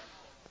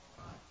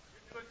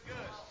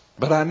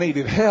 But I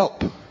needed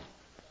help.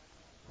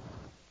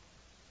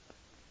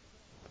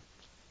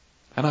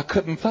 And I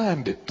couldn't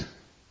find it.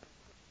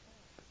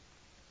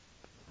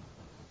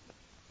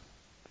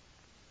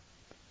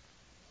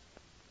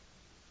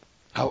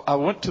 I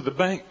went to the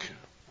bank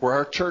where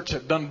our church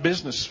had done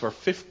business for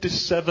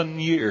 57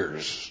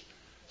 years.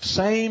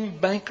 Same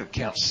bank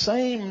account,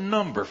 same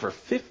number for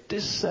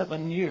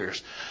 57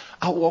 years.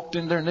 I walked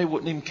in there and they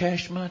wouldn't even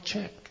cash my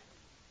check.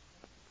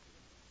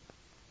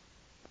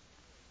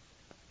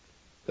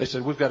 They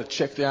said, we've got to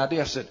check the ID.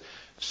 I said,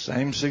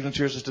 same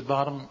signatures at the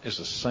bottom is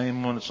the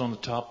same one that's on the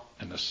top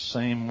and the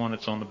same one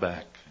that's on the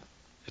back.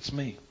 It's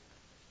me.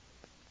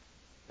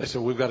 They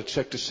said, we've got to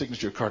check the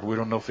signature card. We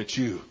don't know if it's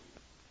you.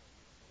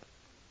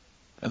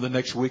 And the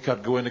next week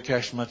I'd go in to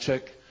cash my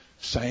check.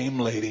 Same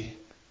lady,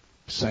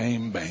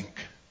 same bank.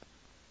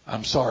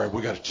 I'm sorry,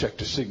 we got to check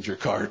the signature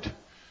card.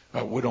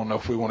 We don't know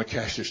if we want to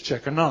cash this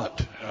check or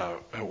not.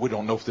 We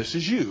don't know if this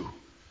is you.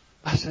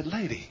 I said,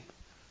 lady,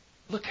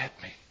 look at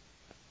me.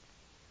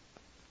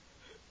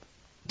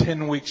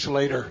 10 weeks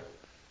later,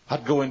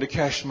 I'd go in to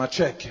cash my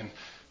check, and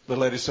the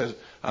lady says,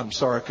 I'm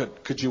sorry,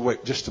 could you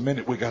wait just a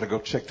minute? We got to go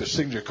check the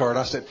signature card.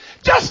 I said,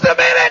 just a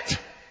minute!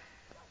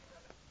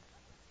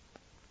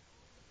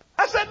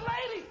 I said,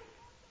 lady,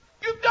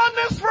 you've done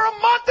this for a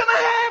month and a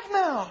half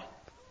now.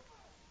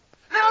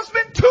 Now it's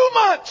been 2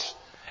 months.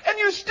 And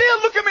you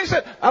still look at me and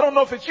said, I don't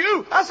know if it's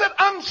you. I said,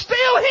 I'm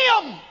still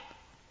him.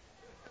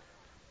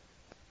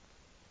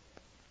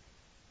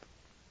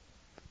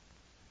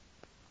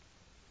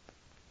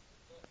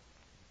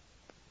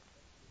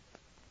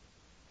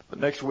 The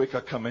next week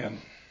I come in.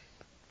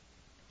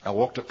 I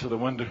walked up to the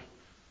window.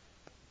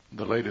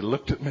 The lady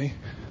looked at me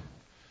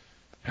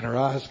and her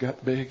eyes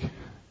got big.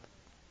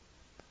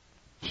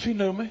 She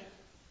knew me.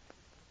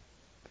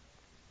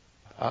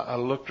 I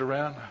looked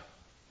around,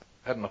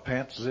 had my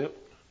pants zipped.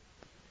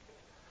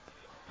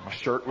 My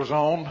shirt was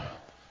on.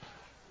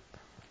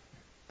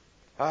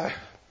 I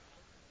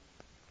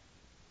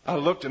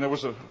looked and there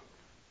was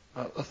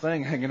a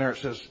thing hanging there. It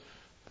says,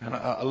 and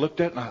I looked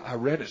at it and I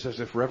read it. It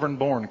says, if Reverend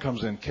Bourne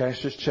comes in,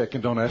 cash his check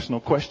and don't ask no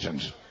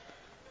questions.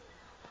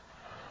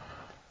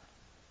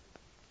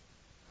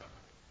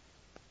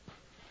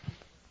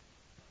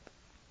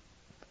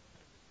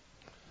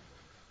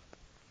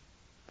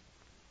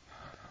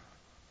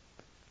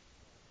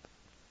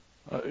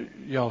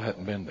 Y'all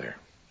hadn't been there.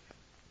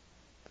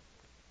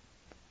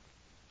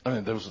 I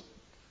mean, there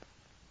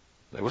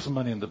was some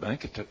money in the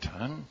bank at that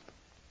time.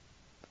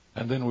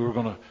 And then we were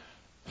going to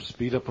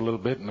speed up a little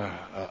bit, and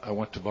I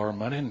went to borrow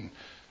money, and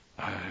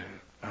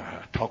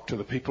I talked to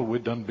the people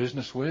we'd done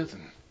business with,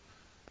 and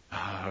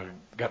I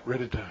got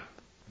ready to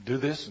do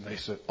this, and they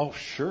said, oh,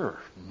 sure,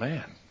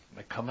 man.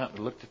 They come out and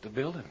looked at the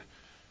building.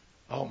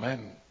 Oh,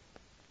 man,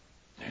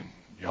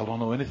 y'all don't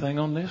know anything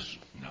on this?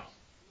 No.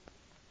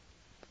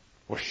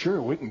 Well,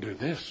 sure, we can do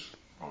this.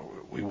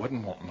 We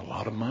wasn't wanting a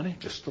lot of money,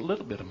 just a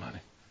little bit of money.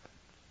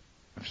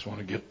 I just want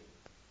to get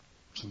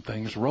some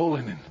things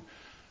rolling. And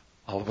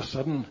all of a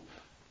sudden,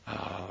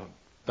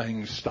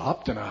 things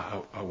stopped, and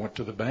I went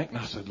to the bank, and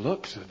I said,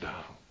 look,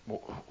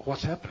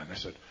 what's happening? They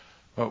said,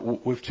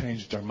 we've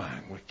changed our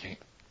mind.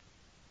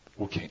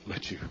 We can't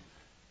let you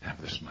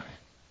have this money.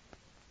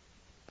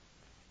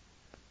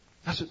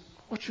 I said,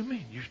 what you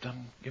mean? You've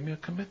done, give me a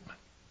commitment.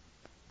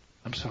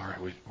 I'm sorry,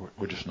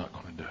 we're just not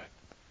going to do it.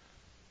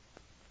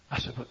 I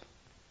said, but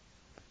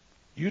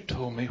you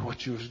told me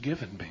what you was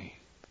giving me.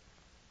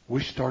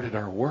 We started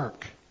our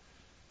work,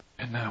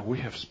 and now we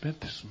have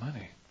spent this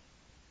money,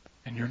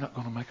 and you're not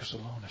going to make us a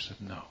loan. I said,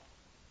 no.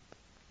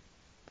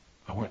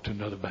 I went to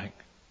another bank.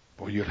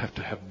 Well, you'd have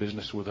to have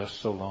business with us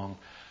so long.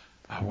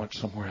 I went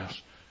somewhere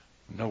else.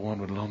 No one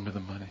would loan me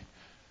the money.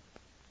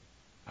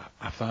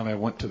 I finally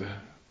went to the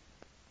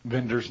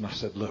vendors, and I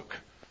said, look,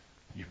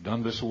 you've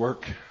done this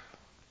work.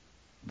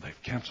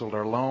 They've canceled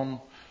our loan.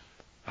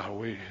 I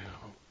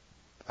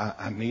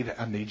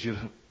need you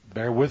to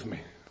bear with me.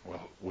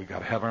 Well, we got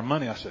to have our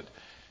money. I said,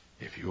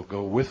 If you'll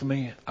go with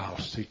me, I'll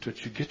see to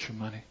it you get your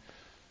money.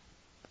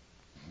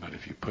 But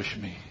if you push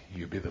me,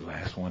 you'll be the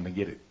last one to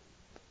get it.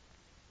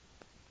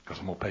 Because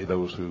I'm going to pay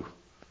those who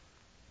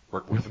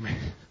work with me.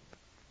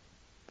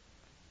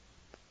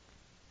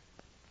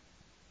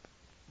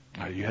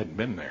 Now, you hadn't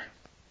been there.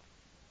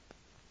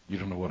 You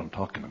don't know what I'm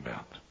talking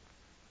about.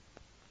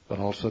 But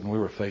all of a sudden we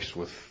were faced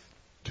with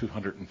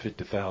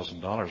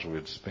 $250,000 we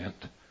had spent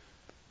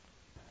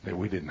that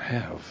we didn't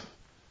have.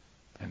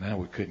 And now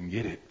we couldn't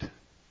get it.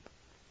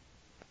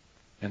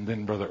 And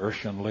then Brother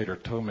Urshan later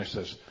told me, he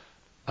says,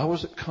 I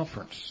was at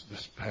conference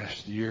this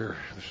past year.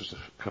 This was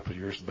a couple of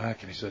years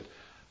back. And he said,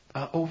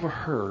 I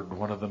overheard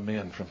one of the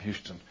men from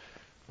Houston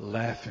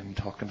laughing,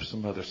 talking to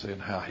some others, saying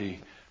how he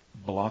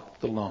blocked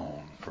the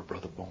loan for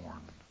Brother Bourne.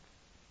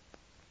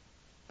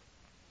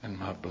 And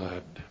my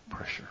blood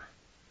pressure,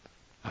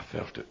 I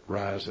felt it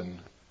rising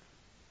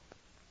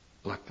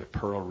like the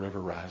Pearl River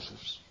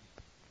rises.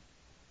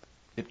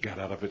 It got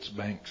out of its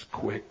banks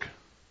quick.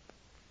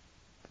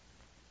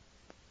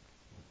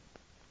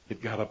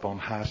 It got up on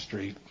High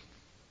Street.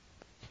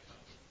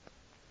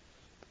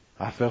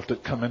 I felt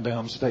it coming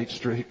down State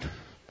Street.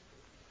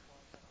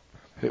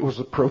 It was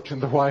approaching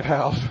the White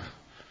House.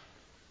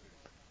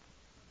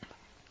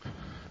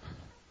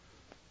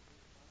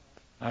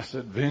 I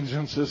said,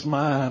 vengeance is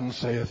mine,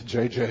 saith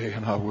J.J.,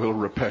 and I will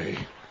repay.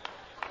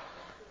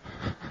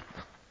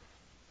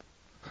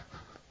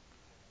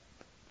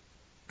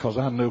 Because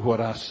I knew what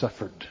I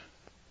suffered.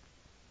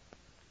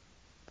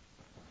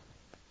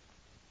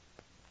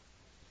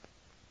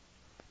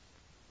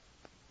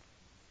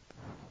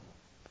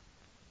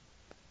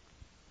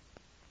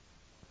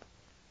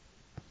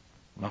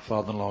 My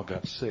father-in-law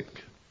got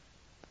sick.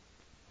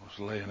 Was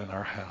laying in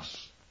our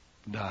house,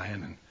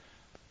 dying, and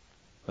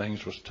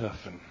things was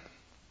tough. And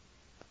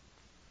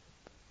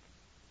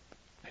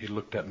he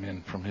looked at me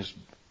and from his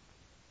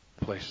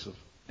place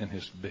in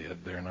his bed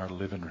there in our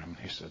living room,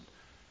 he said,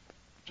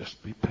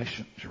 just be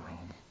patient,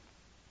 Jerome.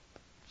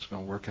 It's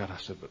going to work out. I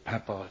said, but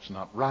Papa, it's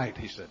not right.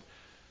 He said,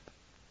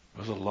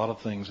 there's a lot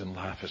of things in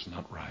life that's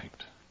not right.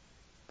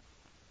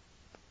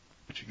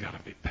 But you got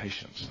to be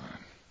patient, son.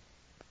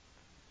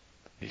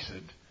 He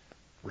said,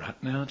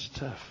 right now it's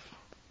tough.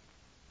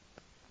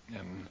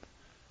 And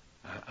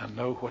I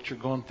know what you're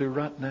going through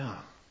right now.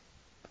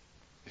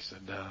 He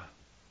said,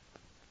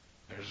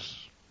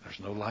 there's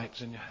no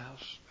lights in your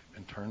house.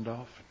 They've been turned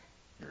off.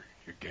 And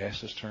your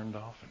gas is turned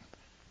off.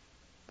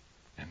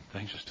 And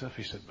things are tough.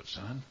 He said, but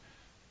son,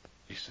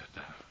 he said,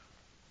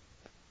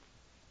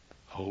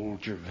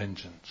 hold your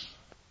vengeance.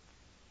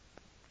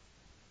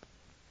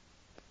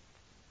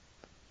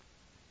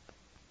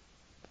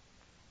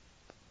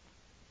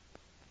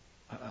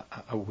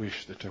 I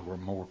wish that there were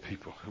more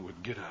people who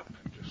would get up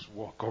and just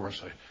walk over and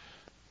say,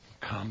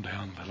 calm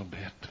down a little bit.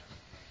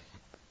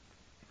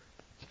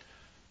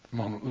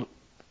 Come on, look.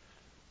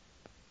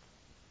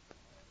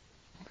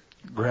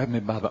 Grab me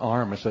by the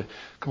arm and say,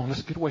 come on,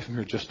 let's get away from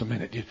here just a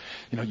minute.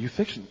 You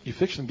fixing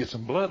to get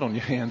some blood on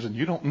your hands, and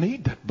you don't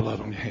need that blood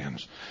on your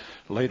hands.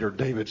 Later,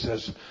 David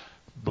says,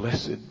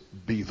 blessed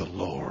be the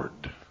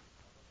Lord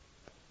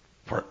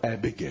for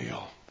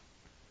Abigail,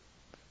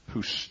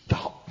 who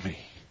stopped me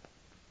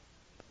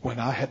when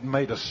I had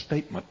made a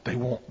statement. There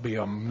won't be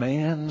a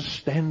man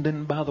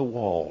standing by the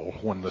wall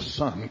when the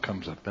sun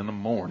comes up in the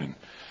morning.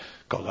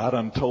 Because I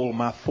done told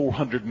my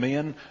 400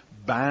 men,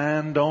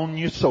 bind on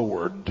your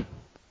sword.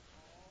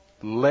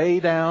 Lay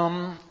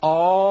down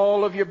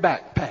all of your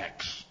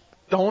backpacks.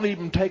 Don't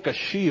even take a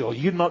shield.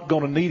 You're not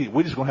going to need it.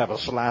 We're just going to have a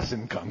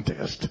slicing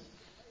contest.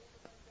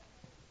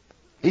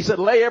 He said,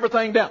 lay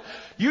everything down.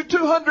 You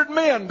 200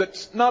 men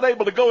that's not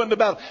able to go into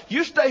battle,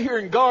 you stay here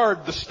and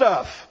guard the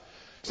stuff.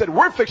 He said,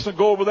 we're fixing to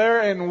go over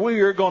there and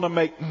we're going to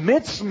make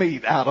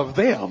mincemeat out of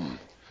them.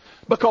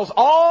 Because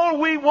all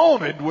we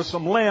wanted was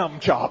some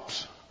lamb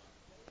chops,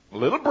 a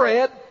little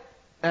bread,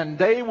 and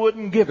they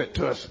wouldn't give it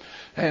to us.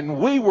 And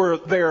we were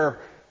their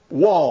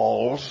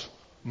walls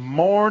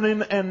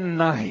morning and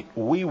night.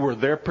 We were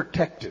there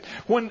protected.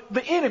 When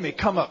the enemy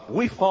come up,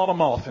 we fought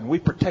them off and we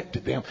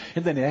protected them.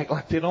 And then they act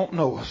like they don't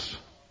know us.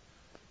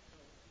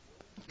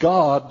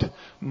 God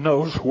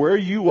knows where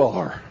you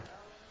are.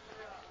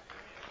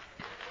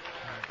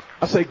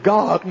 I say,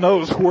 God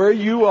knows where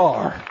you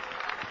are.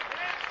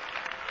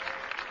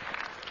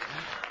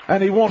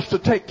 And He wants to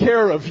take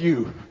care of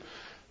you.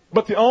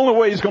 But the only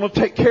way He's going to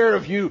take care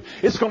of you,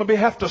 it's going to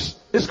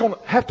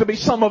have to be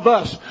some of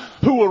us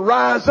who will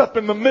rise up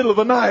in the middle of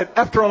the night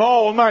after an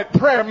all-night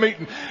prayer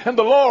meeting, and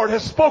the Lord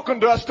has spoken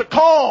to us to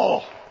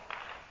call.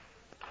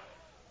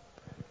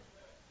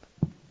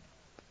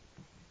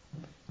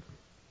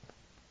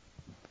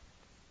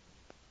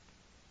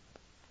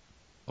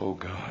 Oh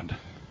God,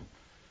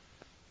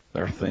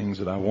 there are things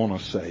that I want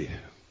to say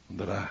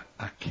that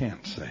I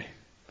can't say.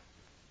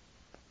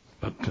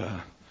 But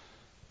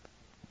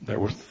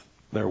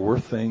there were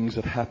things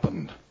that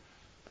happened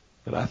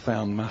that I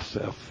found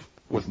myself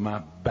with my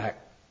back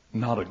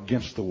not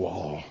against the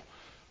wall,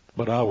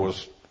 but I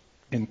was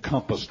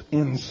encompassed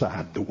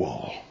inside the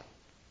wall.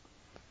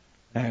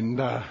 And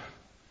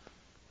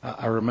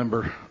I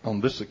remember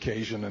on this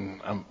occasion,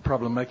 and I'm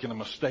probably making a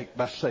mistake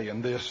by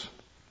saying this.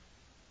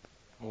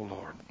 Oh,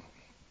 Lord.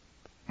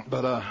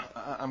 But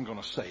I'm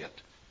going to say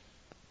it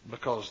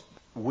because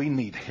we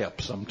need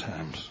help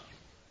sometimes.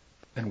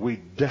 And we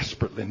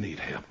desperately need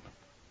help.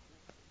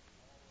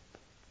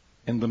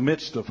 In the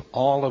midst of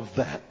all of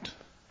that,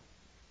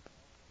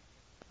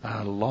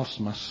 I lost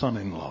my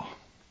son-in-law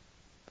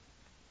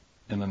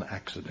in an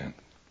accident.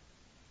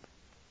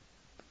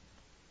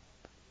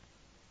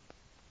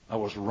 I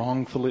was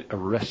wrongfully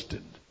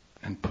arrested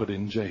and put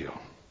in jail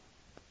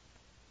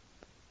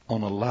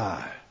on a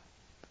lie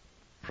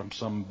from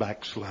some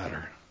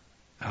backslider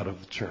out of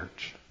the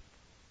church.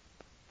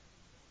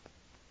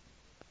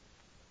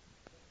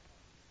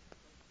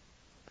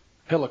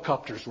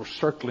 Helicopters were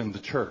circling the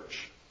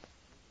church.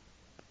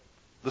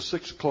 The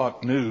 6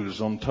 o'clock news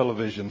on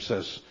television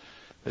says,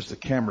 as the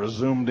camera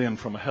zoomed in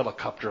from a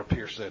helicopter up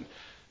here, said,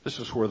 this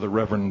is where the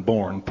Reverend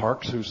Bourne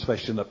parks, who's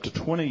facing up to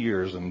 20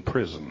 years in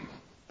prison.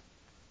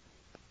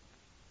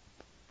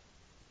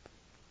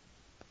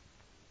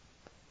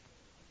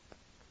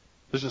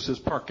 This is his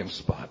parking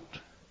spot.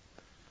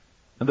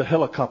 And the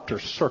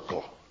helicopters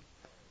circle.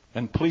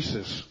 And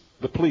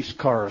the police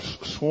cars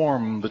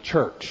swarm the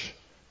church.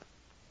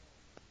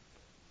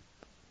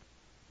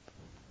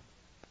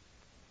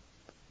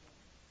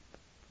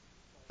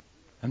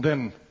 And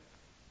then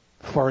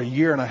for a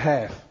year and a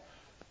half,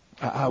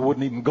 I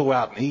wouldn't even go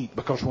out and eat,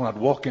 because when I'd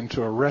walk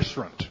into a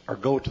restaurant or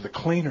go to the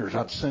cleaners,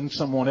 I'd send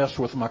someone else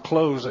with my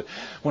clothes.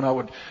 When I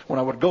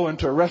would go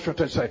into a restaurant,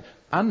 they'd say,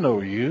 I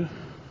know you.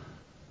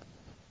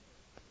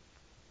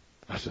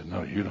 I said,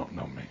 no, you don't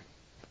know me.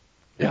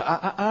 Yeah,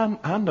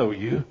 I know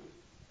you.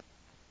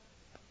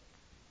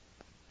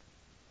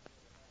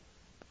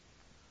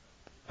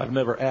 I've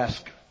never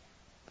asked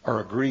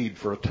or agreed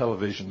for a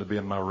television to be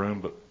in my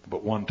room,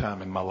 but one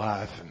time in my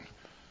life, and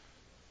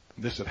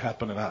this had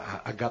happened, and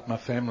I got my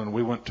family, and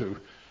we went to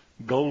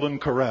Golden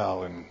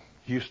Corral in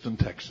Houston,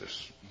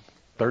 Texas,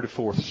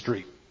 34th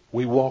Street.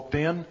 We walked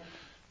in,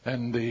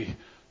 and the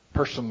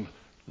person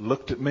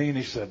looked at me, and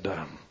he said,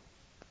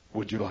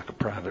 would you like a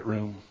private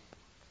room?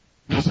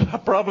 I said, I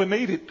probably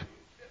need it.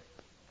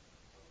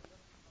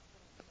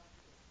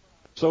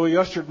 So he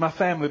ushered my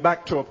family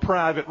back to a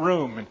private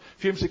room, and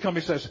FMC come,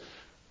 he says,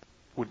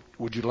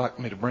 would you like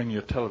me to bring you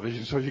a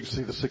television so you can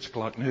see the 6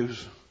 o'clock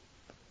news?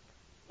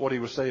 What he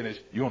was saying is,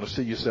 you want to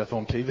see yourself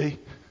on TV?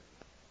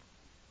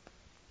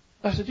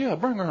 I said, yeah,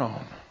 bring her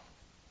on.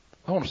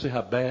 I want to see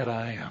how bad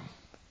I am.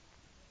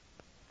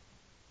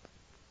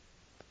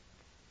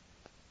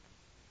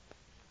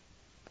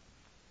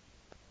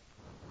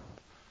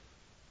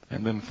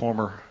 And then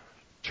former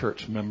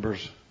church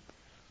members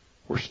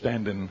were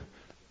standing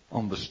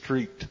on the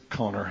street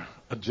corner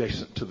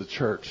adjacent to the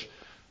church,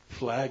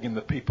 flagging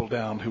the people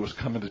down who was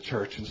coming to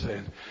church and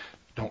saying,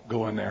 don't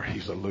go in there,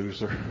 he's a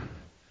loser.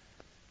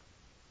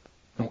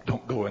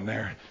 Don't go in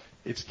there.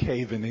 It's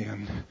caving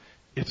in.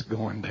 It's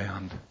going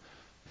down.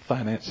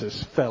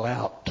 Finances fell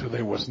out till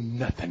there was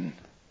nothing.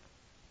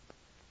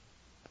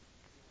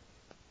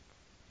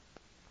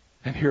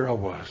 And here I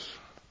was,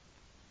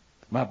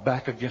 my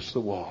back against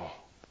the wall.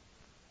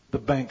 The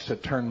banks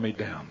had turned me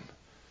down.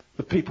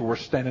 The people were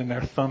standing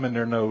there thumbing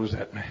their nose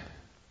at me.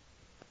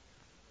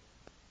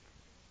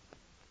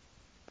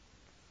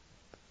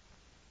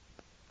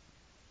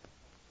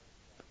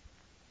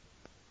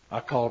 I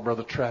called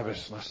Brother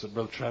Travis and I said,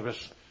 Brother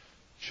Travis,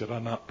 should I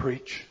not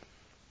preach?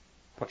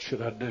 What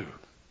should I do?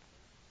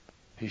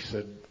 He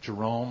said,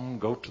 Jerome,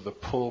 go to the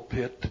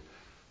pulpit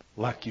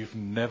like you've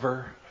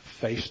never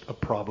faced a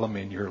problem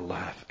in your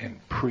life and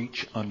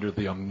preach under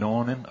the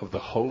anointing of the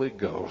Holy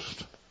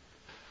Ghost.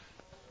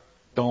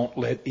 Don't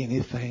let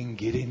anything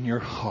get in your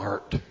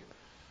heart.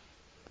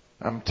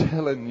 I'm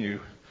telling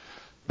you,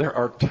 there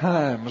are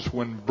times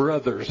when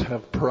brothers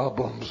have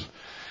problems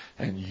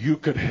and you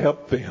could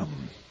help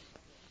them.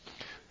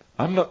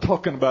 I'm not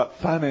talking about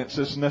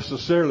finances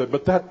necessarily,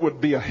 but that would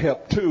be a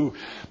help too.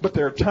 But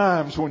there are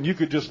times when you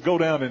could just go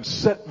down and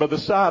sit by the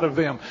side of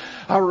them.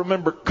 I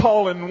remember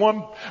calling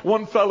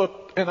one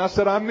fellow and I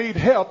said, I need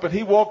help. And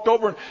he walked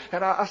over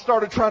and I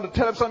started trying to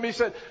tell him something. He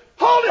said,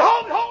 hold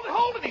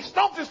it. And he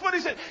stomped his foot.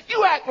 He said,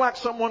 you act like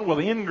someone with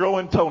an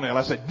ingrowing toenail.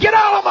 I said, get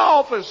out of my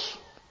office.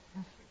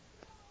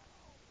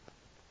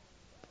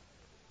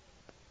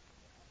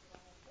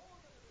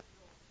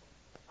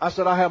 I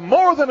said, I have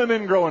more than an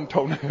ingrowing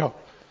toenail.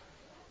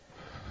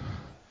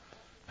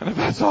 And if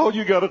that's all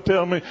you got to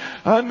tell me,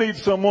 I need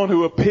someone who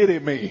will pity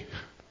me.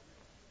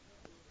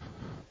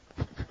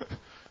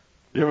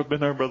 You ever been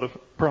there, Brother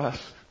Price?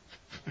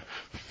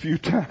 A few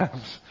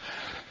times.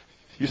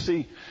 You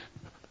see,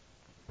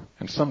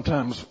 and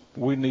sometimes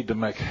we need to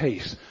make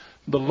haste.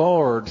 The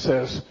Lord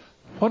says,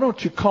 why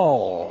don't you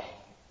call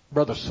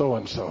Brother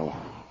so-and-so?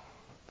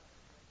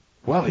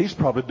 Well, he's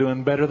probably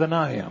doing better than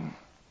I am.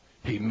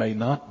 He may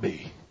not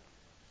be.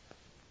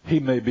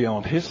 He may be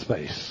on his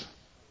face.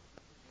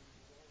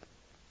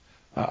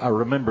 I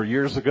remember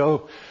years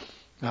ago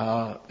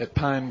at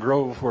Pine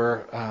Grove,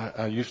 where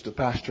I used to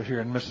pastor here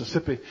in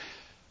Mississippi,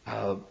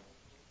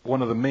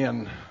 one of the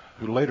men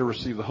who later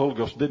received the Holy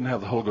Ghost, didn't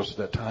have the Holy Ghost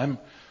at that time.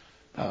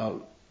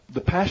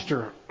 The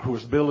pastor who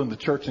was building the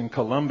church in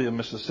Columbia,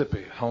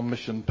 Mississippi, home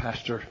mission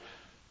pastor,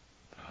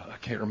 I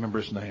can't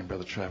remember his name,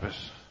 Brother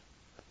Travis.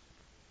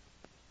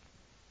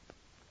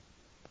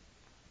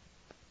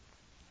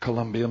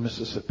 Columbia,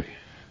 Mississippi.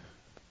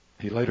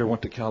 He later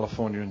went to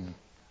California, and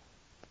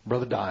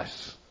Brother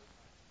Dice.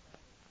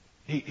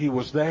 He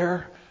was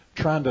there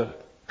trying to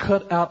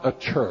cut out a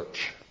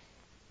church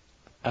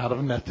out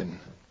of nothing.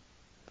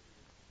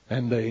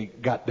 And they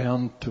got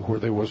down to where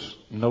there was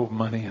no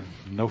money and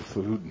no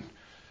food.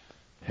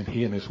 And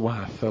he and his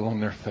wife fell on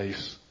their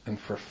face. And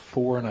for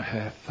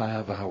 4.5,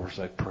 5 hours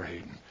they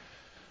prayed.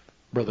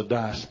 Brother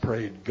Dice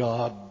prayed,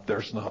 God,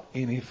 there's not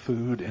any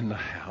food in the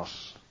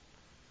house.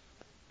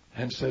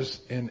 And says,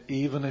 and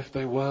even if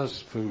there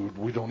was food,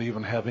 we don't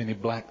even have any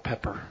black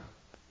pepper.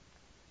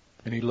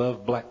 And he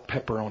loved black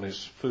pepper on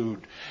his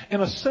food.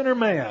 And a sinner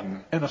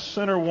man and a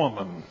sinner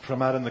woman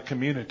from out in the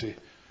community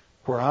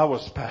where I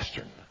was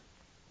pastoring,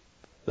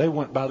 they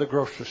went by the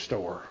grocery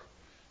store.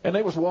 And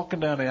they was walking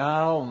down the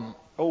aisle, and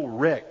old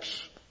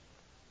Rex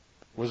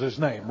was his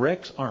name,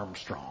 Rex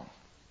Armstrong.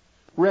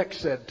 Rex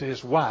said to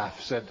his wife,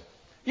 said,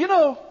 you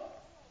know,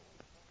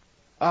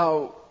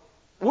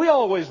 we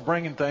always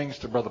bringing things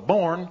to Brother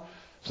Bourne.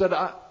 Said,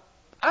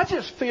 I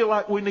just feel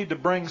like we need to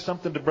bring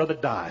something to Brother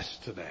Dice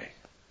today.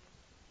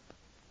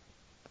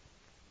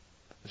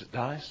 Is it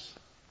Dice?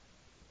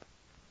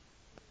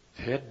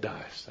 Ted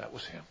Dice, that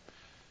was him.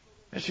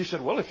 And she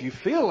said, well, if you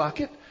feel like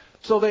it.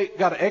 So they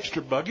got an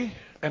extra buggy,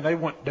 and they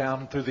went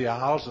down through the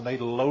aisles, and they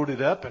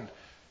loaded up. And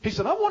he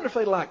said, I wonder if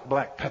they like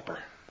black pepper.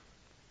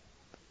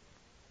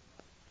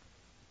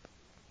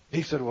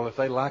 He said, well, if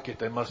they like it,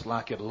 they must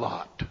like it a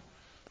lot.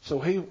 So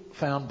he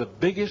found the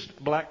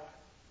biggest black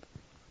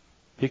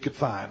he could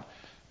find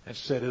and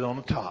set it on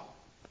the top.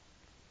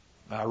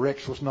 Now,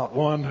 Rex was not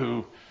one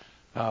who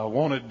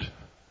wanted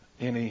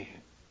any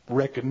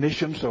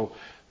recognition, so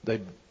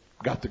they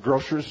got the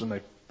groceries and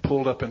they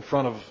pulled up in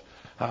front of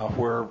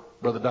where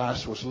Brother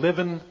Dice was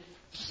living,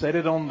 set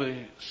it on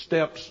the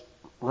steps,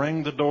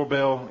 rang the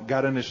doorbell,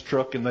 got in his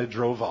truck, and they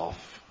drove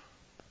off.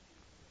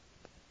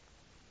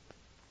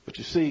 But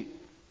you see,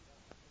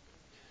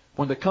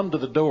 when they come to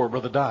the door,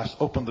 Brother Dice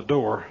opened the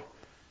door,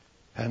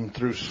 and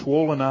through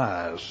swollen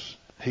eyes,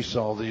 he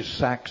saw these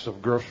sacks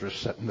of groceries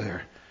sitting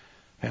there.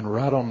 And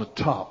right on the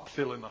top,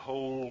 filling the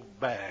whole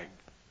bag,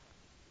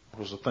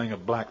 was a thing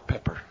of black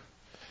pepper.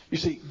 You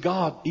see,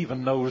 God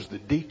even knows the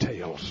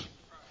details.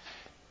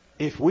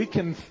 If we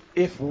can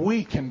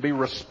be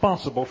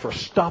responsible for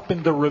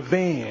stopping the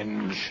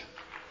revenge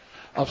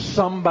of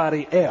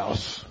somebody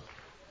else,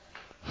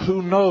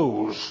 who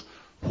knows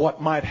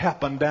what might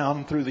happen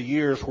down through the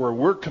years where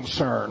we're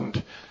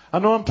concerned. I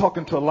know I'm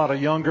talking to a lot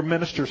of younger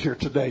ministers here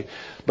today,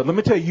 but let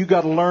me tell you, you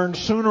got to learn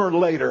sooner or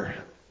later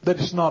that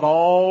it's not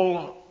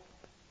all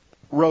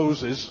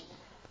roses,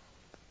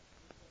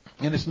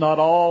 and it's not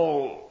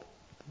all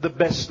the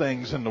best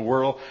things in the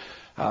world.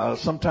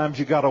 Sometimes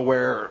you got to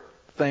wear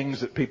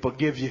things that people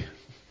give you.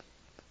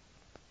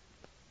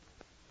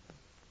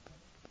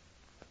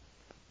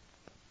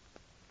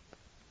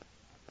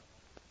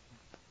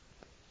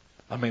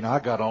 I mean, I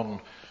got on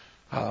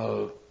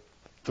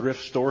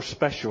thrift store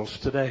specials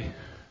today.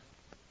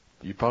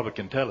 You probably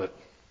can tell it.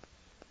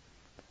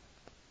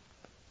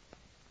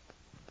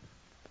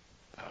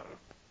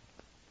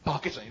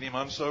 Pockets ain't even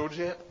unsold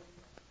yet.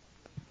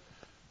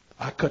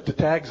 I cut the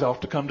tags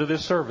off to come to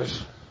this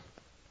service.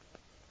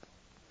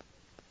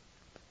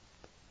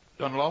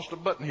 Done lost a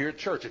button here at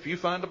church. If you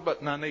find a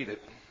button, I need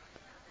it.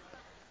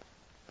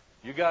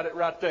 You got it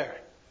right there.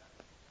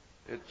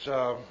 It's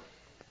I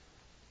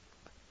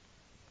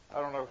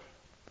don't know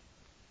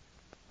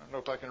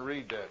if I can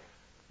read that.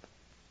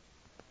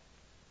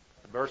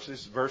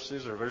 Verses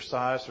or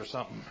Versailles or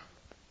something.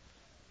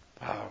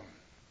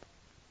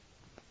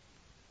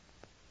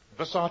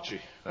 Versace.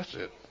 That's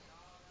it.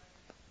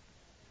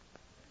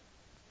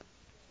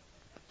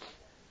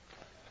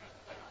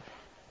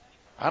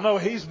 I know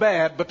he's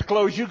bad, but the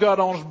clothes you got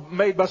on is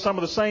made by some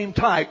of the same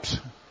types.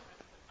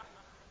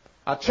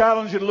 I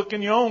challenge you to look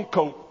in your own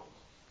coat.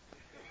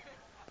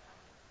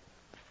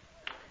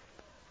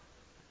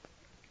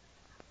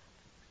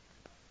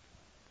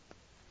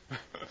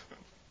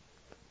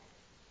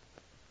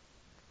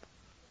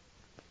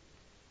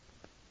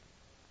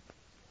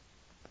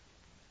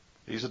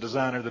 He's a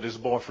designer that his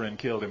boyfriend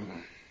killed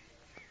him.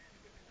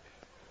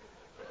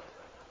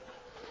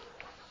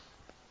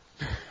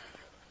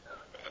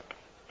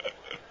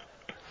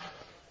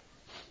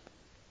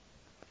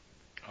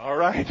 All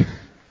right.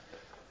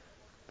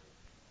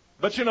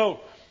 But you know,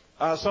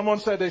 someone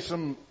said there's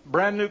some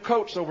brand new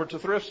coats over at the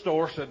thrift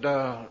store. Said,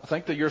 I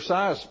think they're your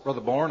size,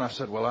 Brother Bourne. I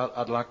said, well,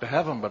 I'd like to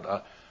have them,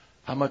 but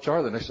how much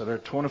are they? And they said, they're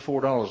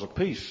 $24 a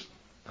piece.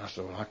 I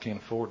said, well, I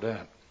can't afford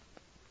that.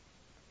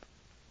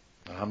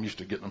 I'm used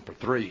to getting them for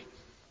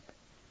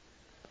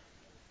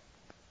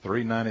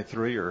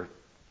 $3.93 or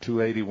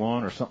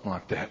 $2.81 or something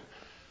like that.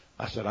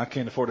 I said, I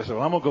can't afford it. I said,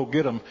 well, I'm going to go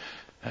get them.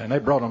 And they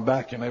brought them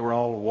back, and they were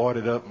all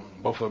wadded up,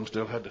 and both of them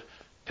still had the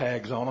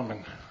tags on them.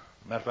 And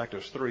Matter of fact,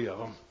 there's 3 of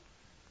them.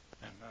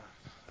 And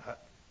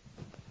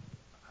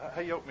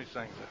how you help me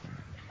sing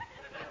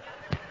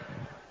that?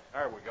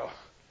 There we go.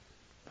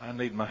 I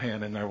need my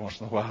hand in there once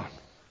in a while.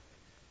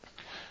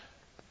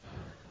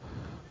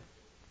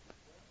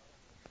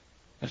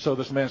 And so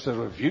this man says,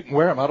 well, if you can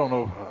wear them, I don't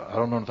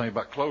know anything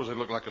about clothes. They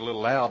look like a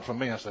little loud for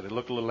me. I said, it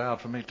looked a little loud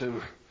for me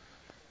too.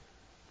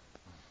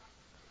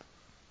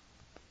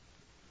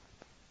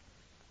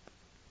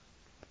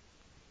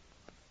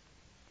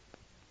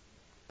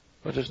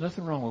 But there's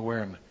nothing wrong with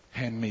wearing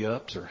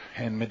hand-me-ups or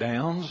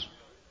hand-me-downs.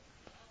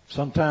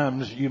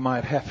 Sometimes you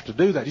might have to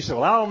do that. You say,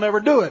 well, I'll never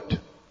do it.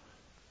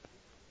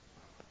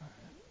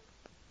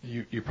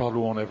 You probably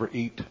won't ever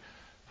eat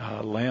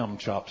lamb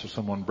chops if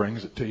someone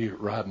brings it to you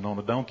riding on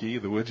a donkey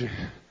either, would you?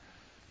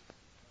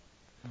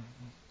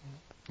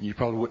 You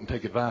probably wouldn't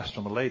take advice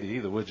from a lady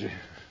either, would you?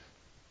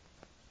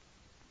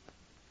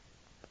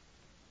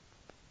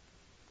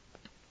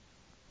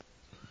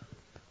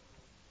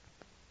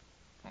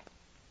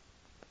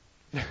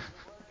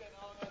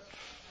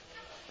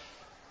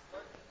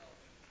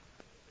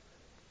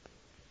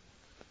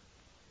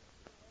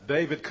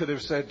 David could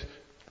have said,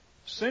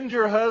 send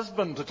your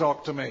husband to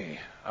talk to me.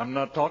 I'm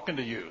not talking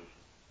to you.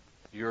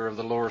 You're of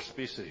the lower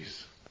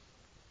species.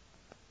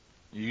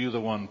 You,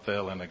 the one,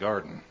 fell in the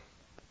garden.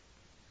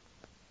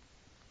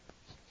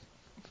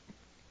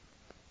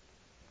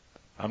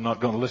 I'm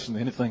not going to listen to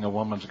anything a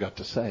woman's got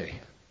to say.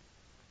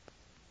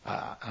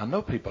 I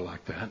know people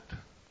like that.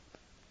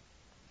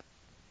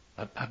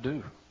 I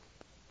do.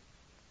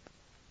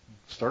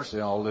 Starts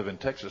they all live in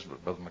Texas,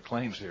 but Brother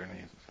McLean's here.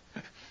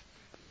 And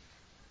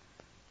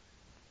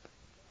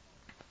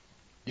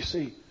you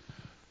see,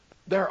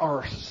 there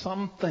are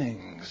some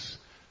things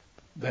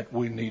that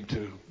we need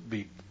to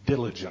be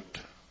diligent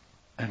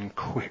and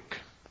quick.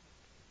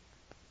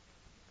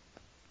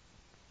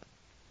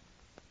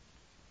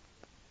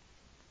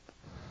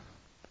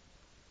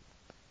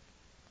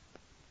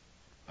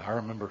 I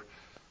remember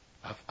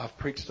I've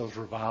preached those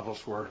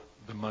revivals where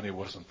the money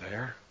wasn't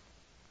there.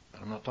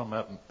 I'm not talking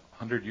about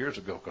 100 years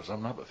ago, because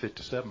I'm not but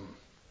 57.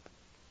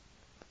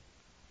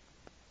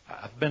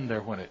 I've been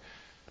there when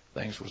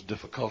things was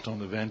difficult on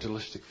the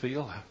evangelistic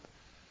field.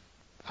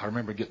 I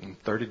remember getting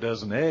 30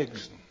 dozen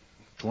eggs,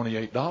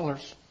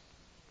 $28.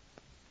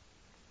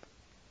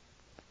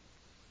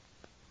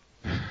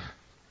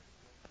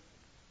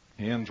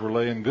 Hens were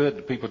laying good.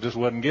 The people just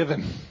wasn't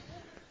giving.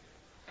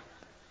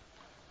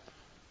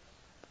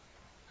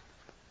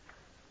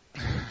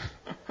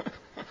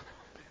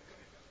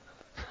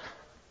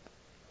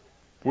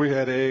 We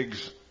had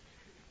eggs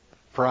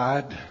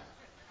fried,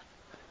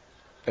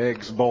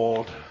 eggs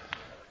boiled,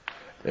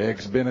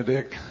 eggs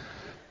Benedict,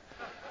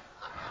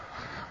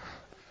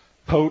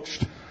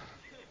 poached,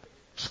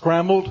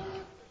 scrambled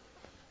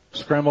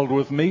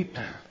with meat,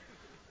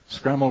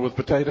 scrambled with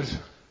potatoes.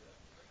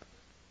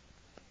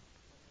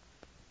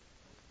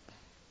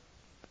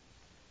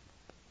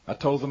 I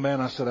told the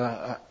man, I said,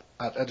 I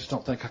just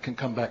don't think I can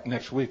come back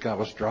next week. I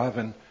was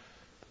driving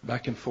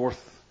back and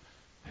forth.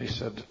 He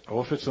said,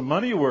 oh, if it's the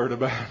money you're worried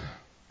about.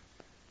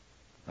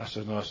 I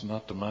said, no, it's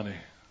not the money.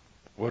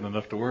 Wasn't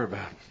enough to worry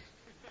about.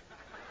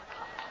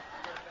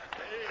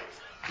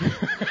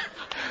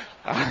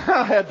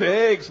 I had the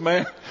eggs,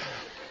 man.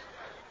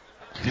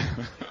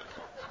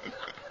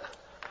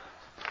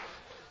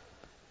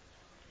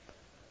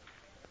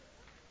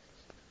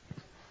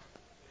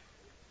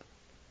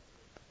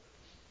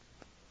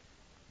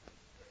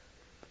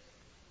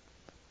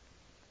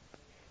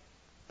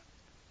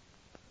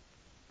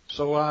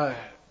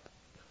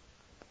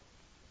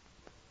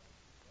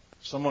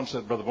 Someone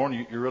said, Brother Bourne,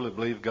 you really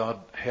believe God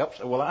helps?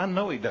 Well, I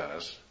know He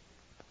does.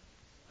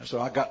 And so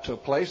I got to a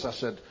place, I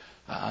said,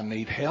 I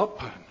need help.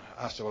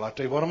 I said, well, I'll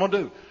tell you what I'm going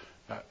to do.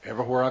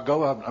 Everywhere I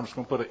go, I'm just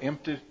going to put an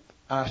empty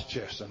ice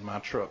chest in my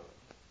truck.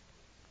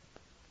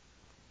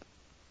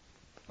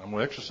 I'm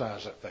going to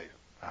exercise that faith.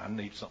 I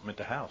need something at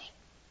the house.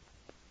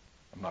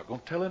 I'm not going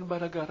to tell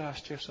anybody I got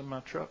ice chests in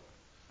my truck.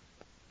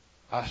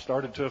 I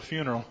started to a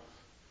funeral,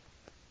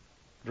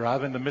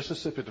 driving to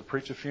Mississippi to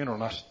preach a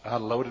funeral, and I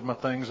loaded my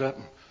things up,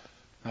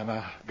 and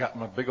I got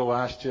my big old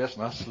ice chest,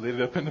 and I slid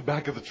it up in the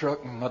back of the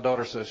truck, and my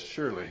daughter says,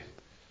 surely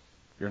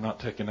you're not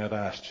taking that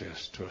ice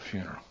chest to a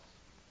funeral.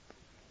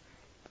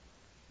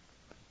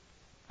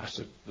 I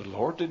said, the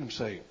Lord didn't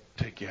say,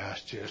 take your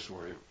ice chest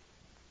where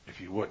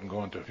if you wasn't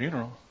going to a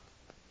funeral.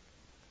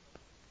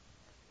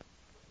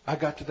 I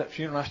got to that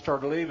funeral, I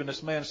started leaving.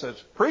 This man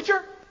says,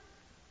 preacher?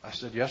 I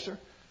said, yes, sir.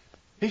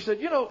 He said,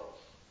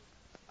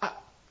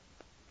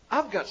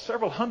 I've got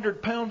several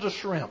 100 pounds of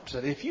shrimp.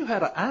 Said, if you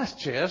had an ice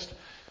chest,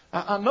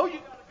 I know you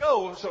got to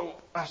go.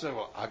 So I said,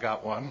 well, I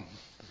got one.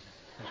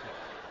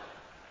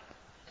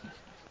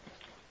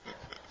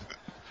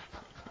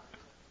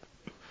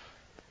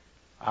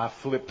 I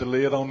flipped the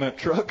lid on that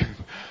truck.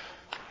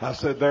 I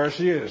said, there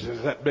she is.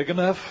 Is that big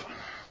enough?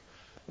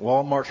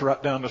 Walmart's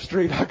right down the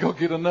street. I go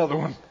get another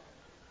one.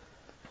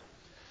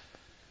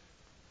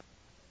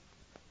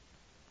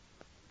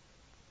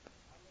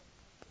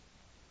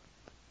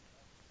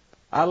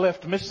 I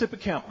left Mississippi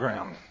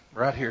Campground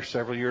right here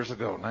several years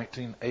ago,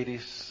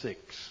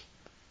 1986.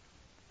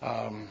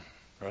 Right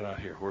out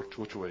here.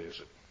 Which way is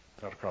it?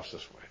 Right across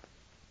this way.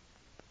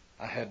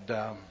 I had,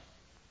 I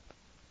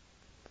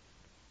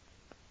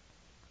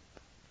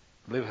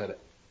believe I had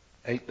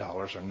 $8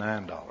 or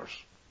 $9.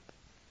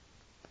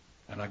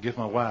 And I give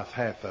my wife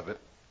half of it.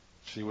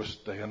 She was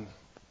staying.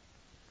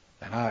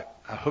 And I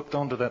hooked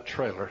onto that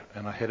trailer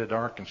and I headed to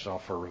Arkansas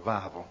for a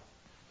revival.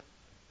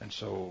 And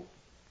so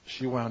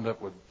she wound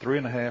up with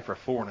 3.5 or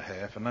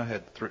 4.5, and I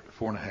had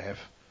 4.5.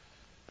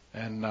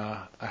 And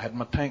I had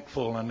my tank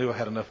full, and I knew I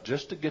had enough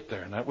just to get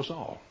there, and that was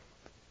all.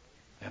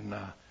 And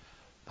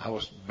I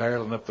was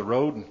barreling up the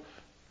road,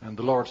 and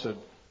the Lord said,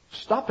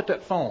 "Stop at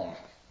that phone."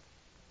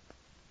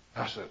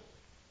 I said,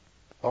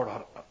 "Lord,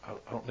 I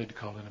don't need to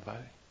call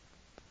anybody."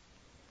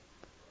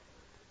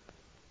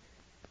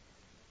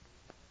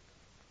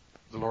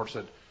 The Lord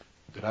said,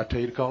 "Did I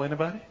tell you to call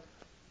anybody?"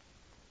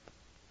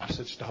 I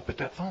said, "Stop at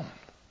that phone."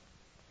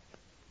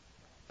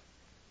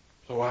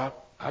 So I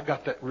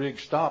got that rig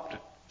stopped.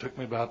 It took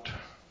me about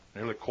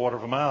nearly a quarter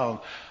of a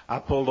mile. I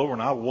pulled over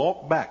and I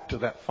walked back to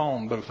that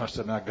phone booth. I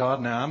said, "Now,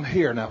 God, now I'm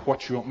here. Now,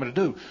 what you want me to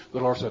do?" The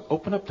Lord said,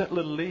 "Open up that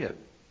little lid."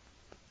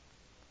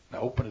 I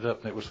opened it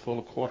up and it was full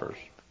of quarters.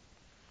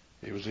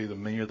 It was either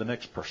me or the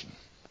next person.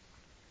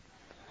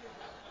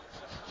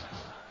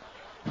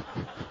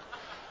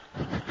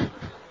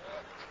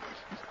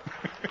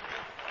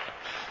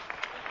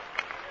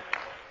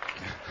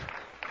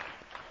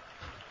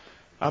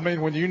 I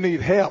mean, when you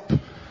need help,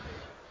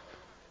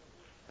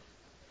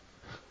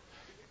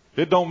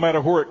 it don't matter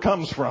where it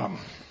comes from.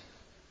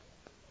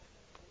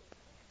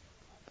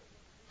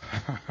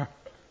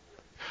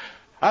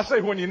 I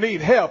say when you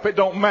need help, it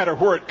don't matter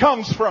where it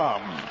comes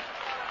from.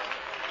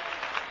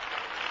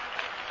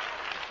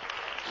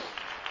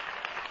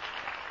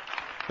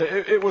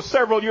 It was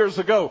several years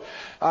ago.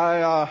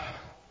 After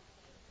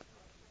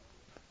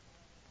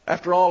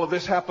all of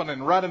this happened,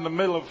 and right in the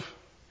middle of,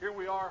 here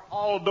we are,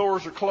 all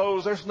doors are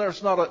closed.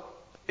 There's not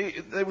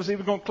they was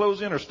even going to close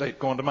the interstate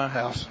going to my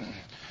house.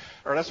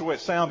 Or that's the way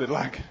it sounded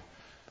like.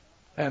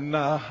 And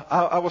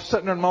I was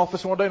sitting there in my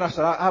office one day and I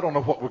said, I don't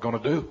know what we're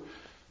going to do.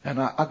 And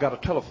I got a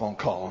telephone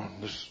call.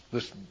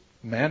 This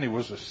man, he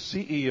was a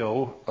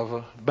CEO of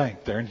a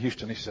bank there in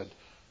Houston. He said,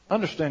 "I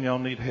understand y'all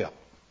need help."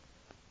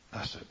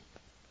 I said,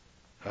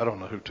 "I don't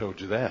know who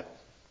told you that."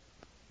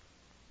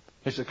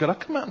 He said, "Could I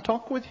come out and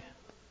talk with you?"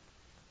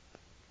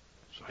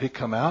 So he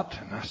come out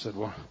and I said,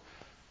 "Well,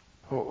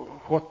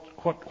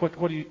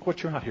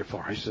 what you're out here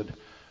for?" He said,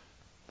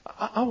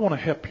 I want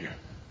to help you."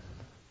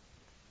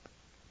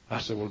 I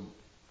said, "Well,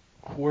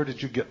 where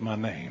did you get my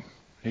name?"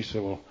 He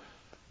said, "Well,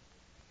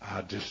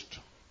 I just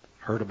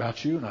heard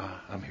about you and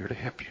I'm here to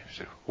help you." He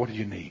said, "What do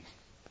you need?"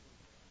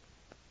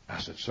 I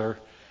said, "Sir,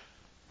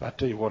 if I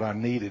tell you what I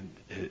needed,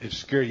 it'd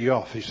scare you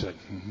off." He said,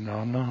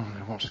 No,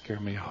 it won't scare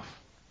me off."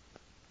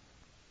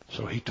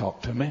 So he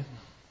talked to me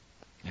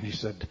and he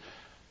said,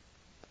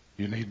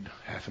 "You need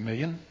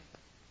 $500,000?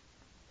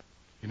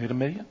 You need $1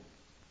 million?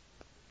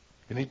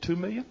 You need $2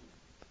 million?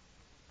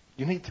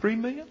 You need $3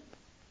 million?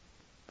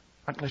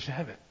 I can let you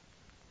have it."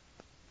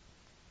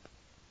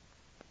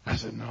 I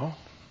said, "No,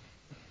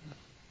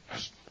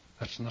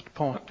 that's not the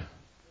point."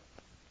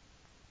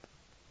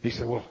 He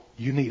said, "Well,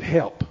 you need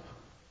help."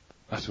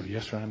 I said,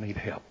 "Yes, sir, I need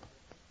help."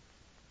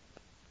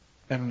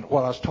 And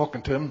while I was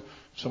talking to him,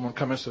 someone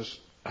come in and says,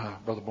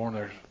 "Brother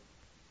Bourne,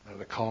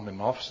 they called me in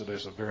my office. Said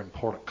there's a very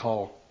important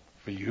call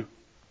for you."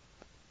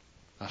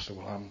 I said,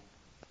 "Well, I'm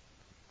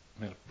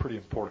in a pretty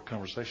important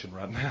conversation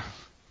right now.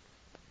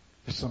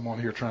 There's someone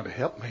here trying to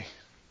help me."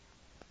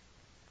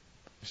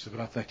 He said,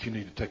 "But I think you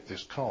need to take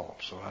this call."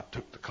 So I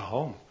took the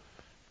call.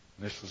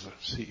 And this was a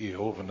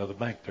CEO of another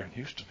bank there in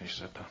Houston. He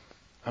said,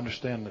 "I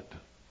understand that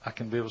I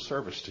can be of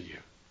service to you."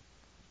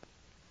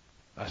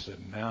 I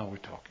said, "Now we're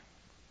talking."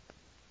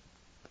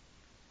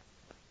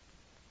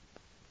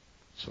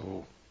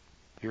 So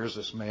here's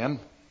this man.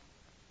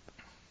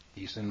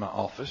 He's in my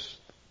office,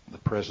 the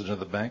president of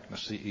the bank and the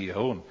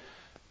CEO, and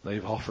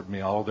they've offered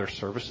me all their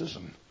services.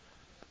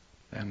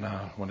 And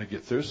when they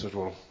get through, said,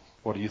 "Well,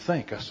 what do you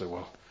think?" I said,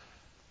 "Well,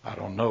 I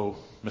don't know.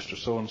 Mr.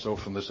 So-and-so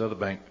from this other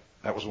bank,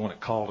 that was the one that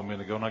called a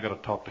minute ago, and I got to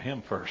talk to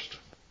him first."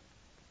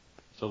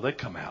 So they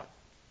come out,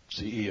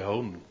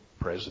 CEO and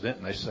president,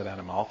 and they sit down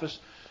in my office.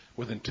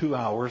 Within 2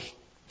 hours,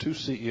 2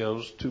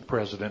 CEOs, 2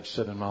 presidents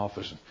sit in my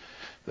office, and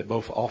they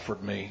both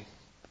offered me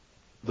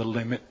the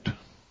limit,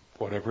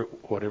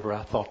 whatever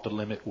I thought the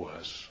limit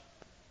was.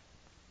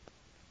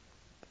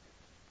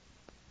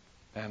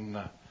 And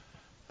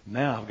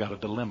now I've got a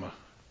dilemma.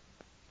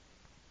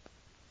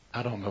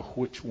 I don't know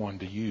which one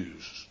to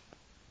use.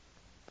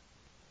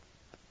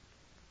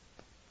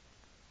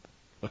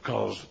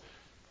 Because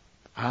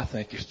I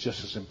think it's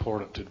just as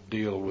important to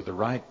deal with the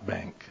right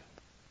bank.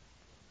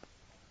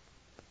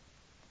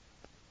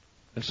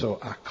 And so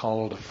I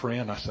called a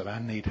friend. I said, "I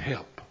need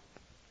help."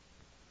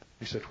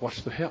 He said,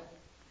 "What's the help,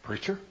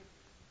 preacher?"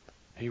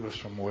 He was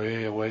from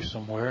way away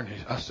somewhere.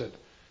 And I said,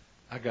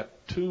 "I got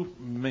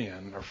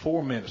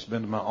 4 men that's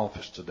been to my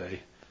office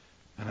today.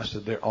 And I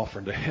said, they're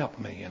offering to help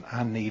me, and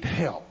I need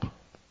help.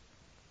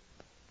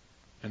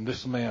 And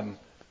this man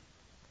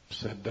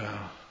said,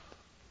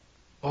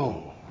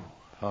 oh,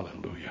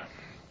 hallelujah.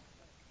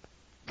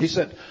 He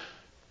said,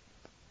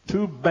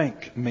 2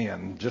 bank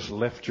men just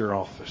left your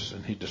office,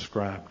 and he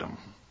described them.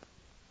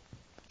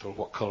 Told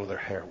what color their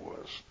hair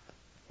was,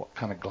 what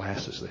kind of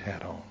glasses they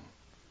had on.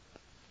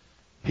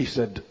 He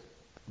said,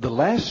 the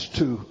last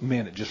 2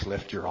 men that just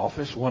left your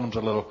office, one of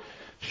them's a little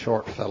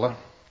short fella,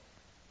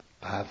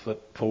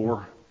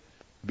 5'4",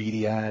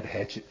 beady-eyed,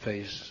 hatchet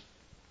face.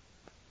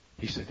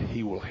 He said,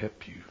 he will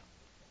help you.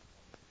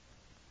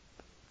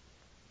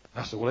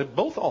 I said, well, they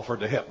both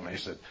offered to help me. He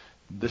said,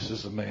 this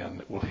is a man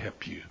that will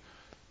help you.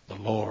 The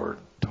Lord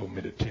told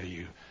me to tell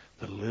you,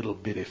 the little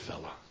bitty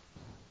fella,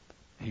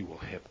 he will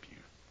help you.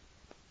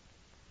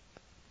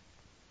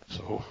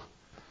 So,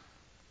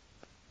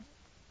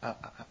 I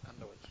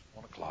know it's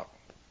 1 o'clock.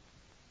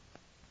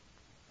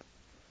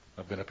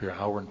 I've been up here 1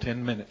 hour and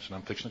 10 minutes, and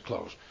I'm fixing to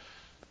close.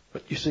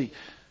 But you see,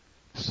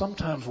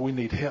 sometimes we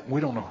need help, and we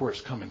don't know where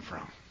it's coming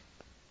from.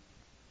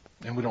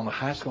 And we don't know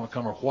how it's going to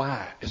come or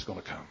why it's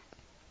going to come.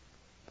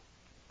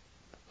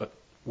 But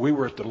we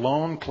were at the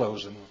loan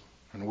closing,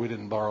 and we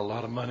didn't borrow a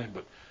lot of money,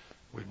 but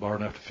we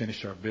borrowed enough to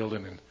finish our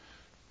building.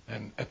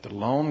 And at the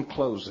loan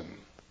closing,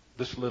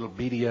 this little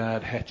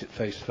beady-eyed,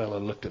 hatchet-faced fellow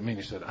looked at me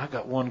and he said, I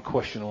got one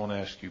question I want to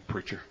ask you,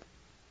 preacher.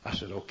 I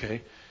said,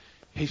 okay.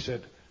 He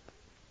said,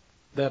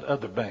 that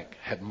other bank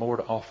had more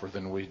to offer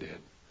than we did.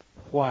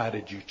 Why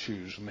did you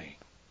choose me?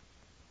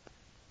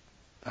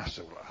 I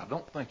said, well, I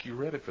don't think you're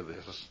ready for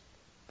this.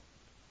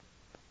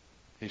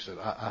 He said,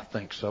 I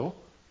think so.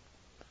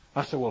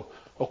 I said, well,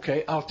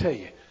 okay, I'll tell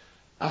you.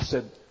 I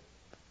said,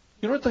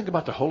 you know anything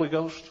about the Holy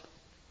Ghost?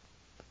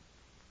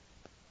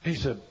 He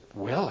said,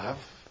 well,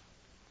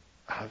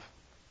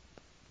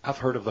 I've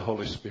heard of the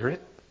Holy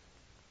Spirit.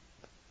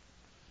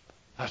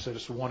 I said,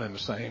 it's one and the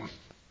same.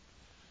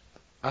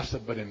 I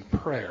said, but in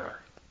prayer,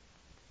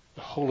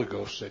 the Holy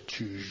Ghost said,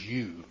 choose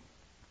you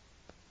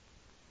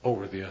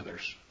over the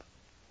others.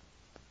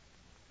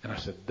 And I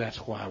said, that's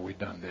why we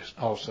done this.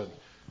 All of a sudden,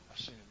 I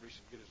seen him reach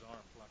and get his arm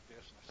like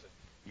this, and I said,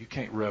 you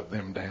can't rub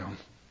them down.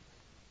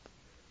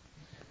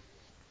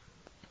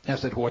 I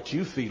said, what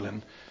you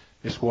feeling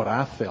is what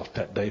I felt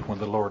that day when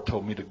the Lord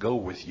told me to go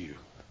with you.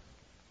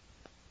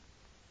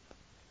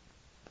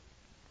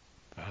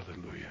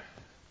 Hallelujah.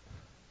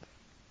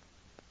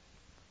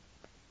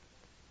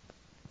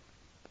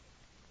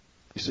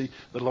 You see,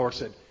 the Lord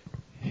said,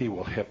 he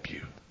will help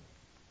you.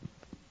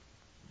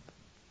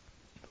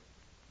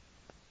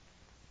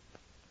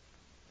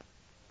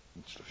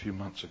 Just a few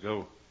months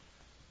ago,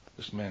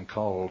 this man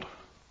called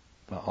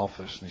my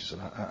office and he said,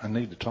 I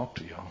need to talk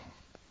to y'all.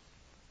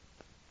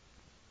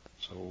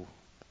 So,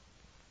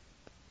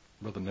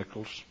 Brother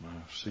Nichols, my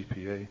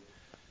CPA,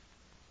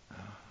 I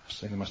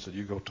seen him. I said,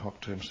 you go talk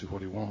to him, see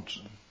what he wants.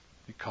 And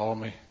he called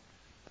me.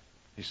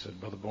 He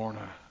said, Brother Bourne,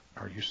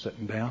 are you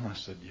sitting down? I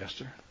said, yes,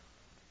 sir.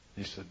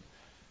 He said,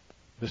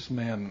 there's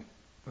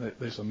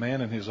a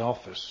man in his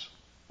office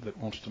that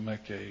wants to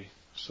make a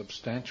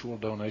substantial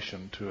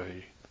donation to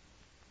a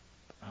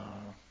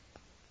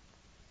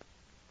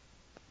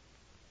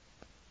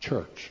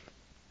church.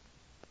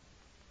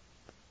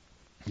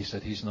 He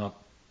said he's not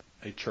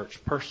a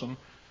church person,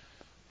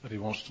 but he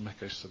wants to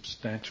make a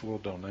substantial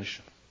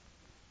donation.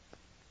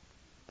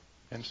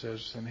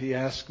 And he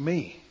asked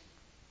me,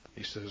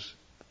 he says,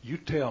 you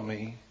tell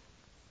me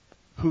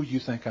who you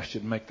think I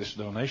should make this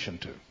donation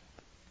to.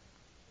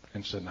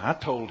 And said, and I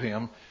told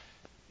him,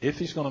 if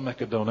he's going to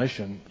make a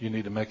donation, you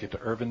need to make it to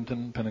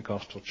Irvington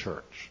Pentecostal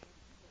Church.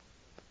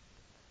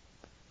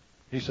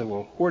 He said,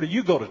 well, where do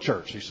you go to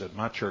church? He said,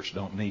 my church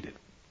don't need it.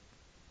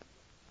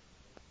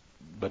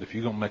 But if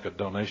you're going to make a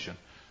donation,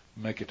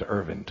 make it to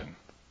Irvington.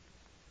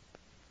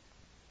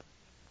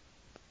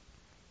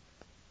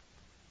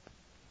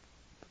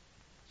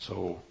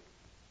 So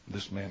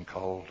this man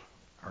called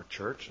our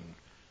church, and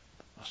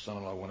my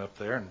son-in-law went up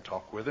there and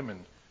talked with him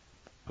and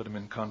put him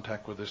in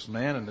contact with this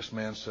man. And this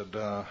man said,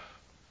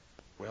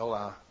 well,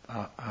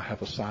 I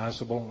have a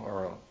sizable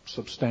or a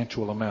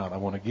substantial amount I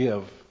want to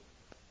give.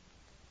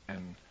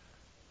 And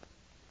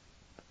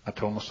I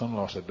told my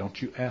son-in-law, I said,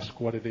 don't you ask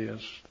what it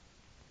is.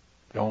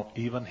 Don't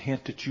even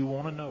hint that you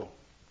want to know,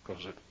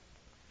 because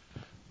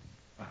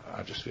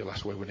I just feel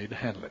that's the way we need to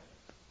handle it.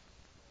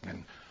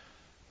 And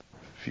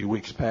a few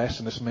weeks passed,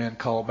 and this man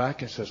called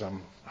back and says, I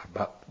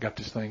about got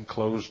this thing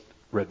closed,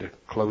 ready to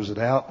close it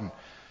out, and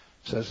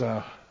says,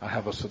 I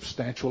have a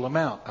substantial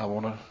amount I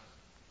want to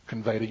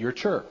convey to your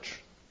church.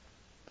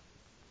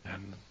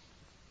 And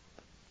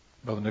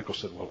Brother Nichols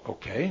said, well,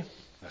 okay,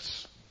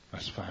 that's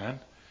fine.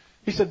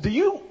 He said,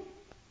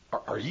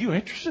 are you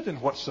interested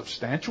in what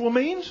substantial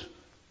means?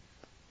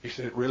 He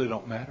said, it really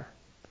don't matter.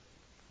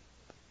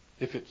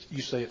 If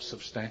you say it's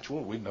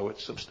substantial, we know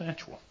it's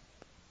substantial.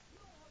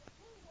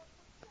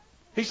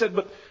 He said,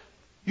 but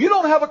you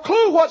don't have a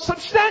clue what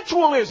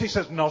substantial is. He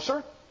says, no,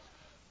 sir.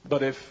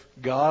 But if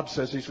God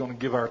says he's going to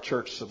give our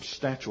church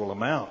substantial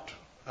amount,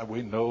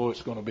 we know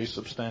it's going to be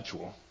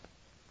substantial.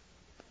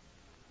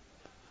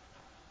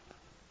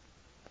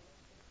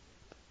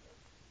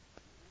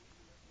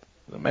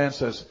 man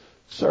says,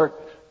 "Sir,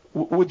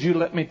 would you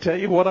let me tell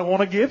you what I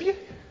want to give you?"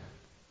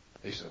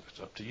 He said, "It's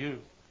up to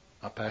you."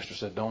 My pastor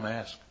said, "Don't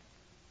ask."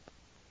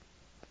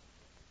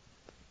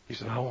 He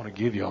said, "I want to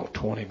give y'all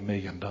 $20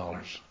 million.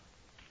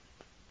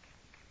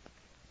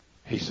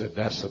 He said,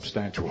 "That's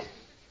substantial."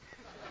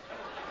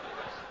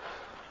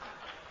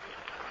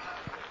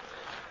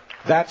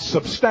 That's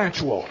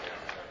substantial.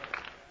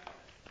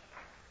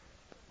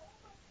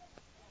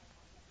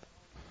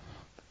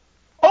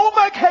 Oh,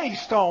 make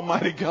haste,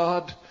 Almighty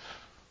God.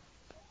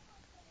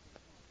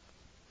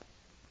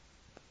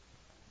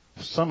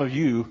 Some of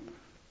you,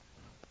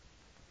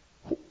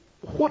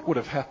 what would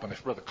have happened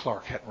if Brother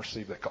Clark hadn't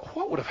received that call?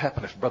 What would have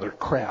happened if Brother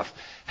Kraft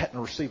hadn't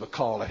received a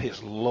call at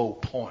his low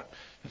point?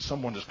 And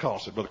someone just called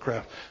and said, "Brother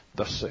Kraft,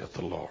 thus saith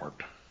the Lord."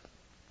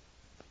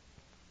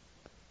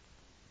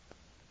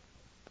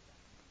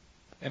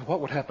 And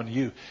what would happen to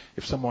you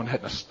if someone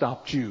hadn't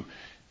stopped you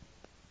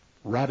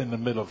right in the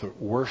middle of the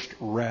worst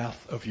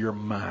wrath of your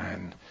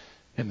mind,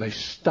 and they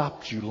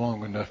stopped you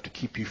long enough to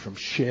keep you from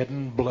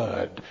shedding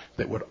blood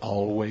that would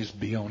always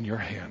be on your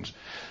hands?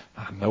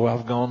 I know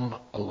I've gone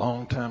a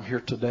long time here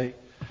today,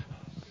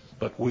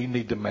 but we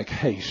need to make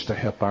haste to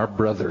help our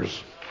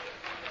brothers.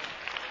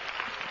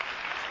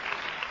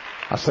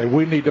 I say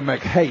we need to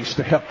make haste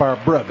to help our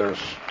brothers.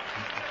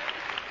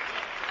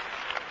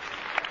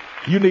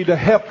 You need to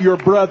help your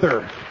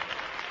brother.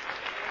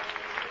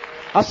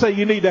 I say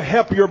you need to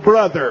help your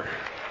brother.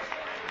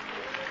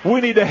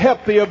 We need to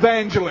help the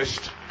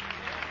evangelist.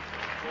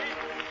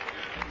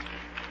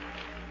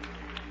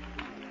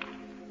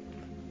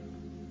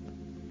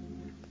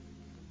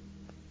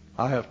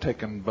 I have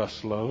taken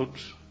bus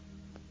loads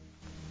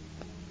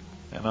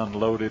and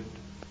unloaded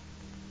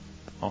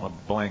on a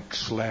blank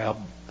slab,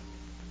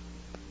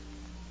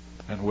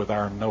 and with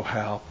our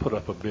know-how put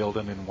up a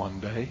building in one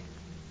day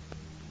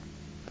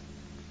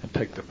and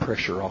take the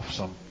pressure off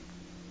some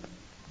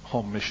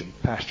home mission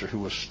pastor who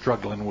was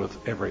struggling with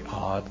every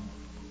odd.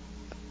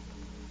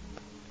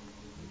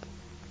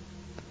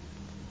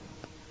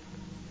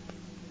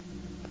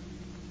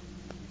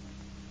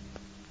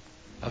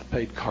 I've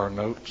paid car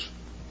notes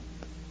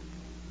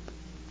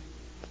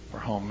for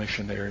home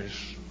missionaries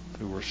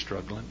who were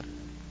struggling.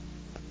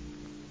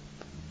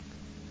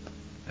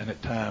 And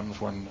at times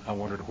when I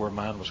wondered where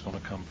mine was going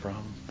to come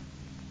from,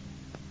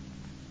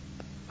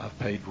 I've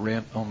paid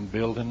rent on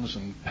buildings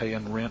and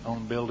paying rent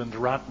on buildings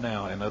right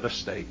now in other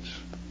states,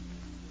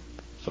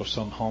 so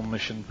some home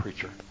mission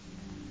preacher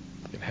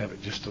can have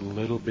it just a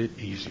little bit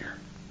easier.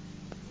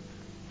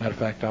 Matter of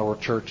fact, our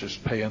church is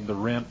paying the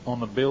rent on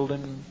the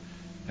building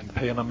and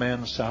paying a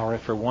man's salary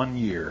for 1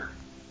 year,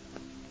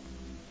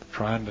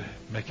 trying to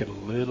make it a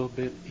little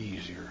bit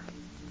easier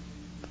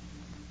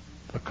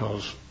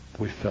because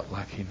we felt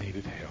like he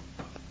needed help.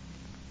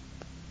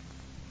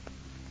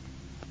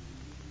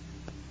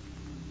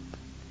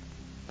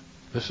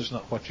 This is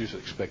not what you're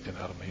expecting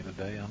out of me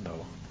today, I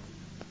know.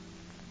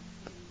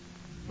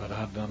 But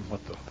I've done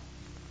what the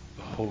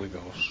Holy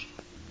Ghost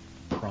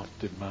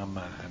prompted my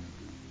mind.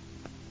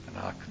 And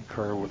I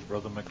concur with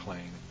Brother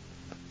McLean.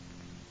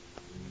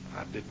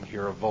 I didn't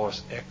hear a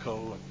voice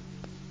echo and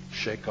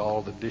shake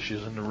all the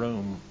dishes in the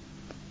room.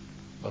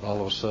 But all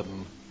of a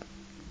sudden,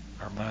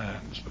 our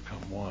minds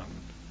become one.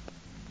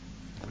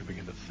 And we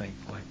begin to think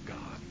like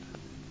God.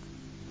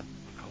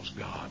 Because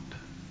God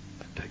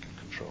had taken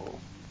control.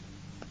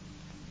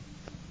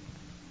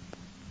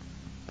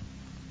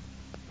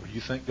 You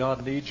think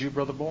God needs you,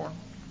 Brother Bourne?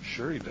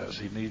 Sure he does.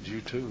 He needs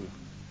you too.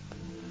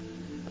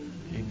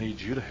 He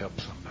needs you to help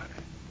somebody.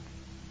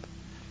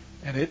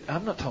 And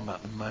I'm not talking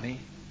about money.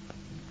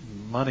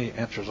 Money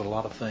answers a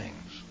lot of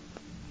things.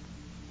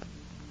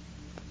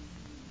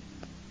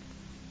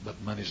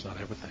 But money's not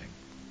everything.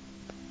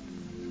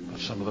 But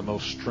some of the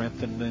most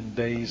strengthening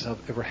days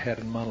I've ever had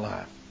in my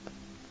life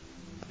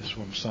is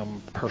when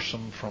some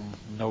person from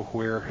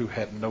nowhere who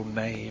had no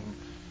name,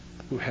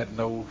 who had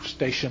no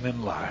station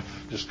in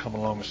life, just come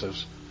along and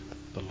says,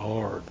 "The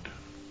Lord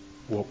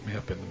woke me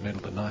up in the middle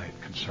of the night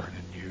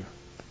concerning you."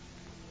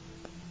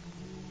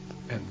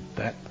 And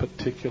that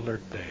particular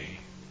day,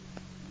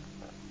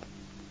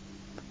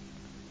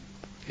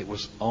 it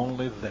was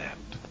only that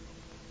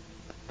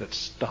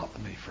stopped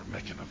me from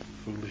making a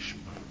foolish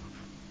move.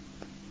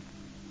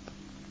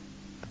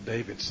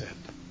 David said,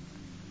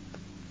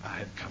 "I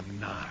had come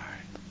nigh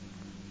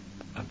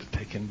unto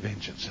taking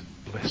vengeance, and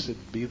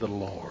blessed be the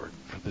Lord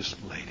for this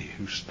lady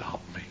who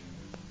stopped me."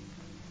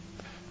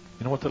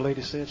 You know what the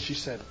lady said? She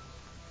said,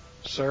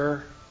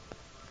 "Sir,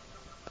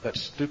 that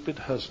stupid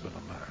husband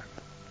of mine,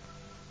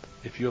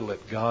 if you'll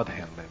let God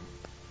handle him,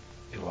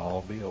 it'll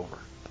all be over."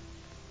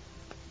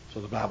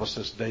 So the Bible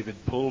says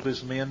David pulled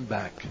his men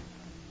back,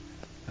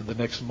 and the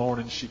next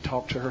morning she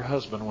talked to her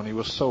husband when he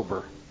was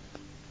sober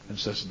and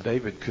says,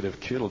 "David could have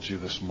killed you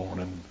this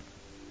morning,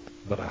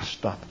 but I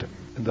stopped him."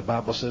 And the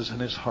Bible says,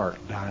 and his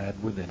heart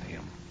died within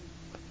him.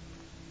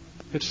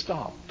 It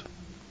stopped.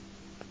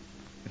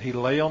 And he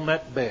lay on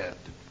that bed,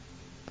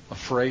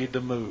 afraid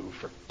to move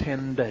for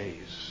 10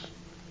 days.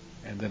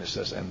 And then it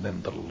says, and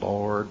then the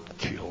Lord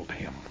killed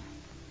him.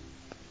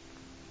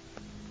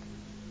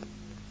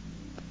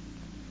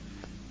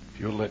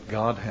 you'll let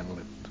God handle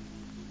it,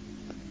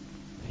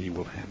 He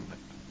will handle it.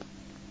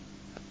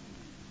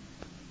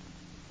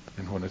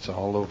 And when it's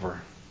all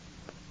over,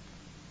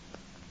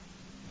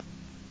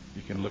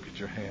 you can look at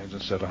your hands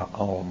and say, I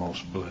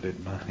almost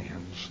blooded my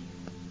hands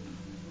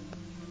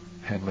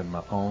handling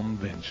my own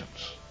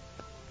vengeance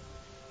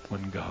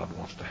when God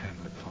wants to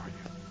handle it for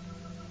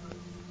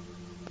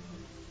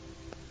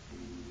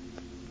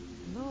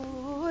you.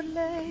 Lord,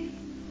 lay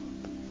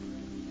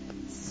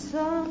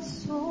some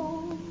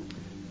soul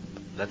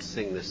Let's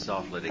sing this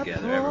softly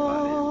together,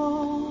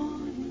 everybody.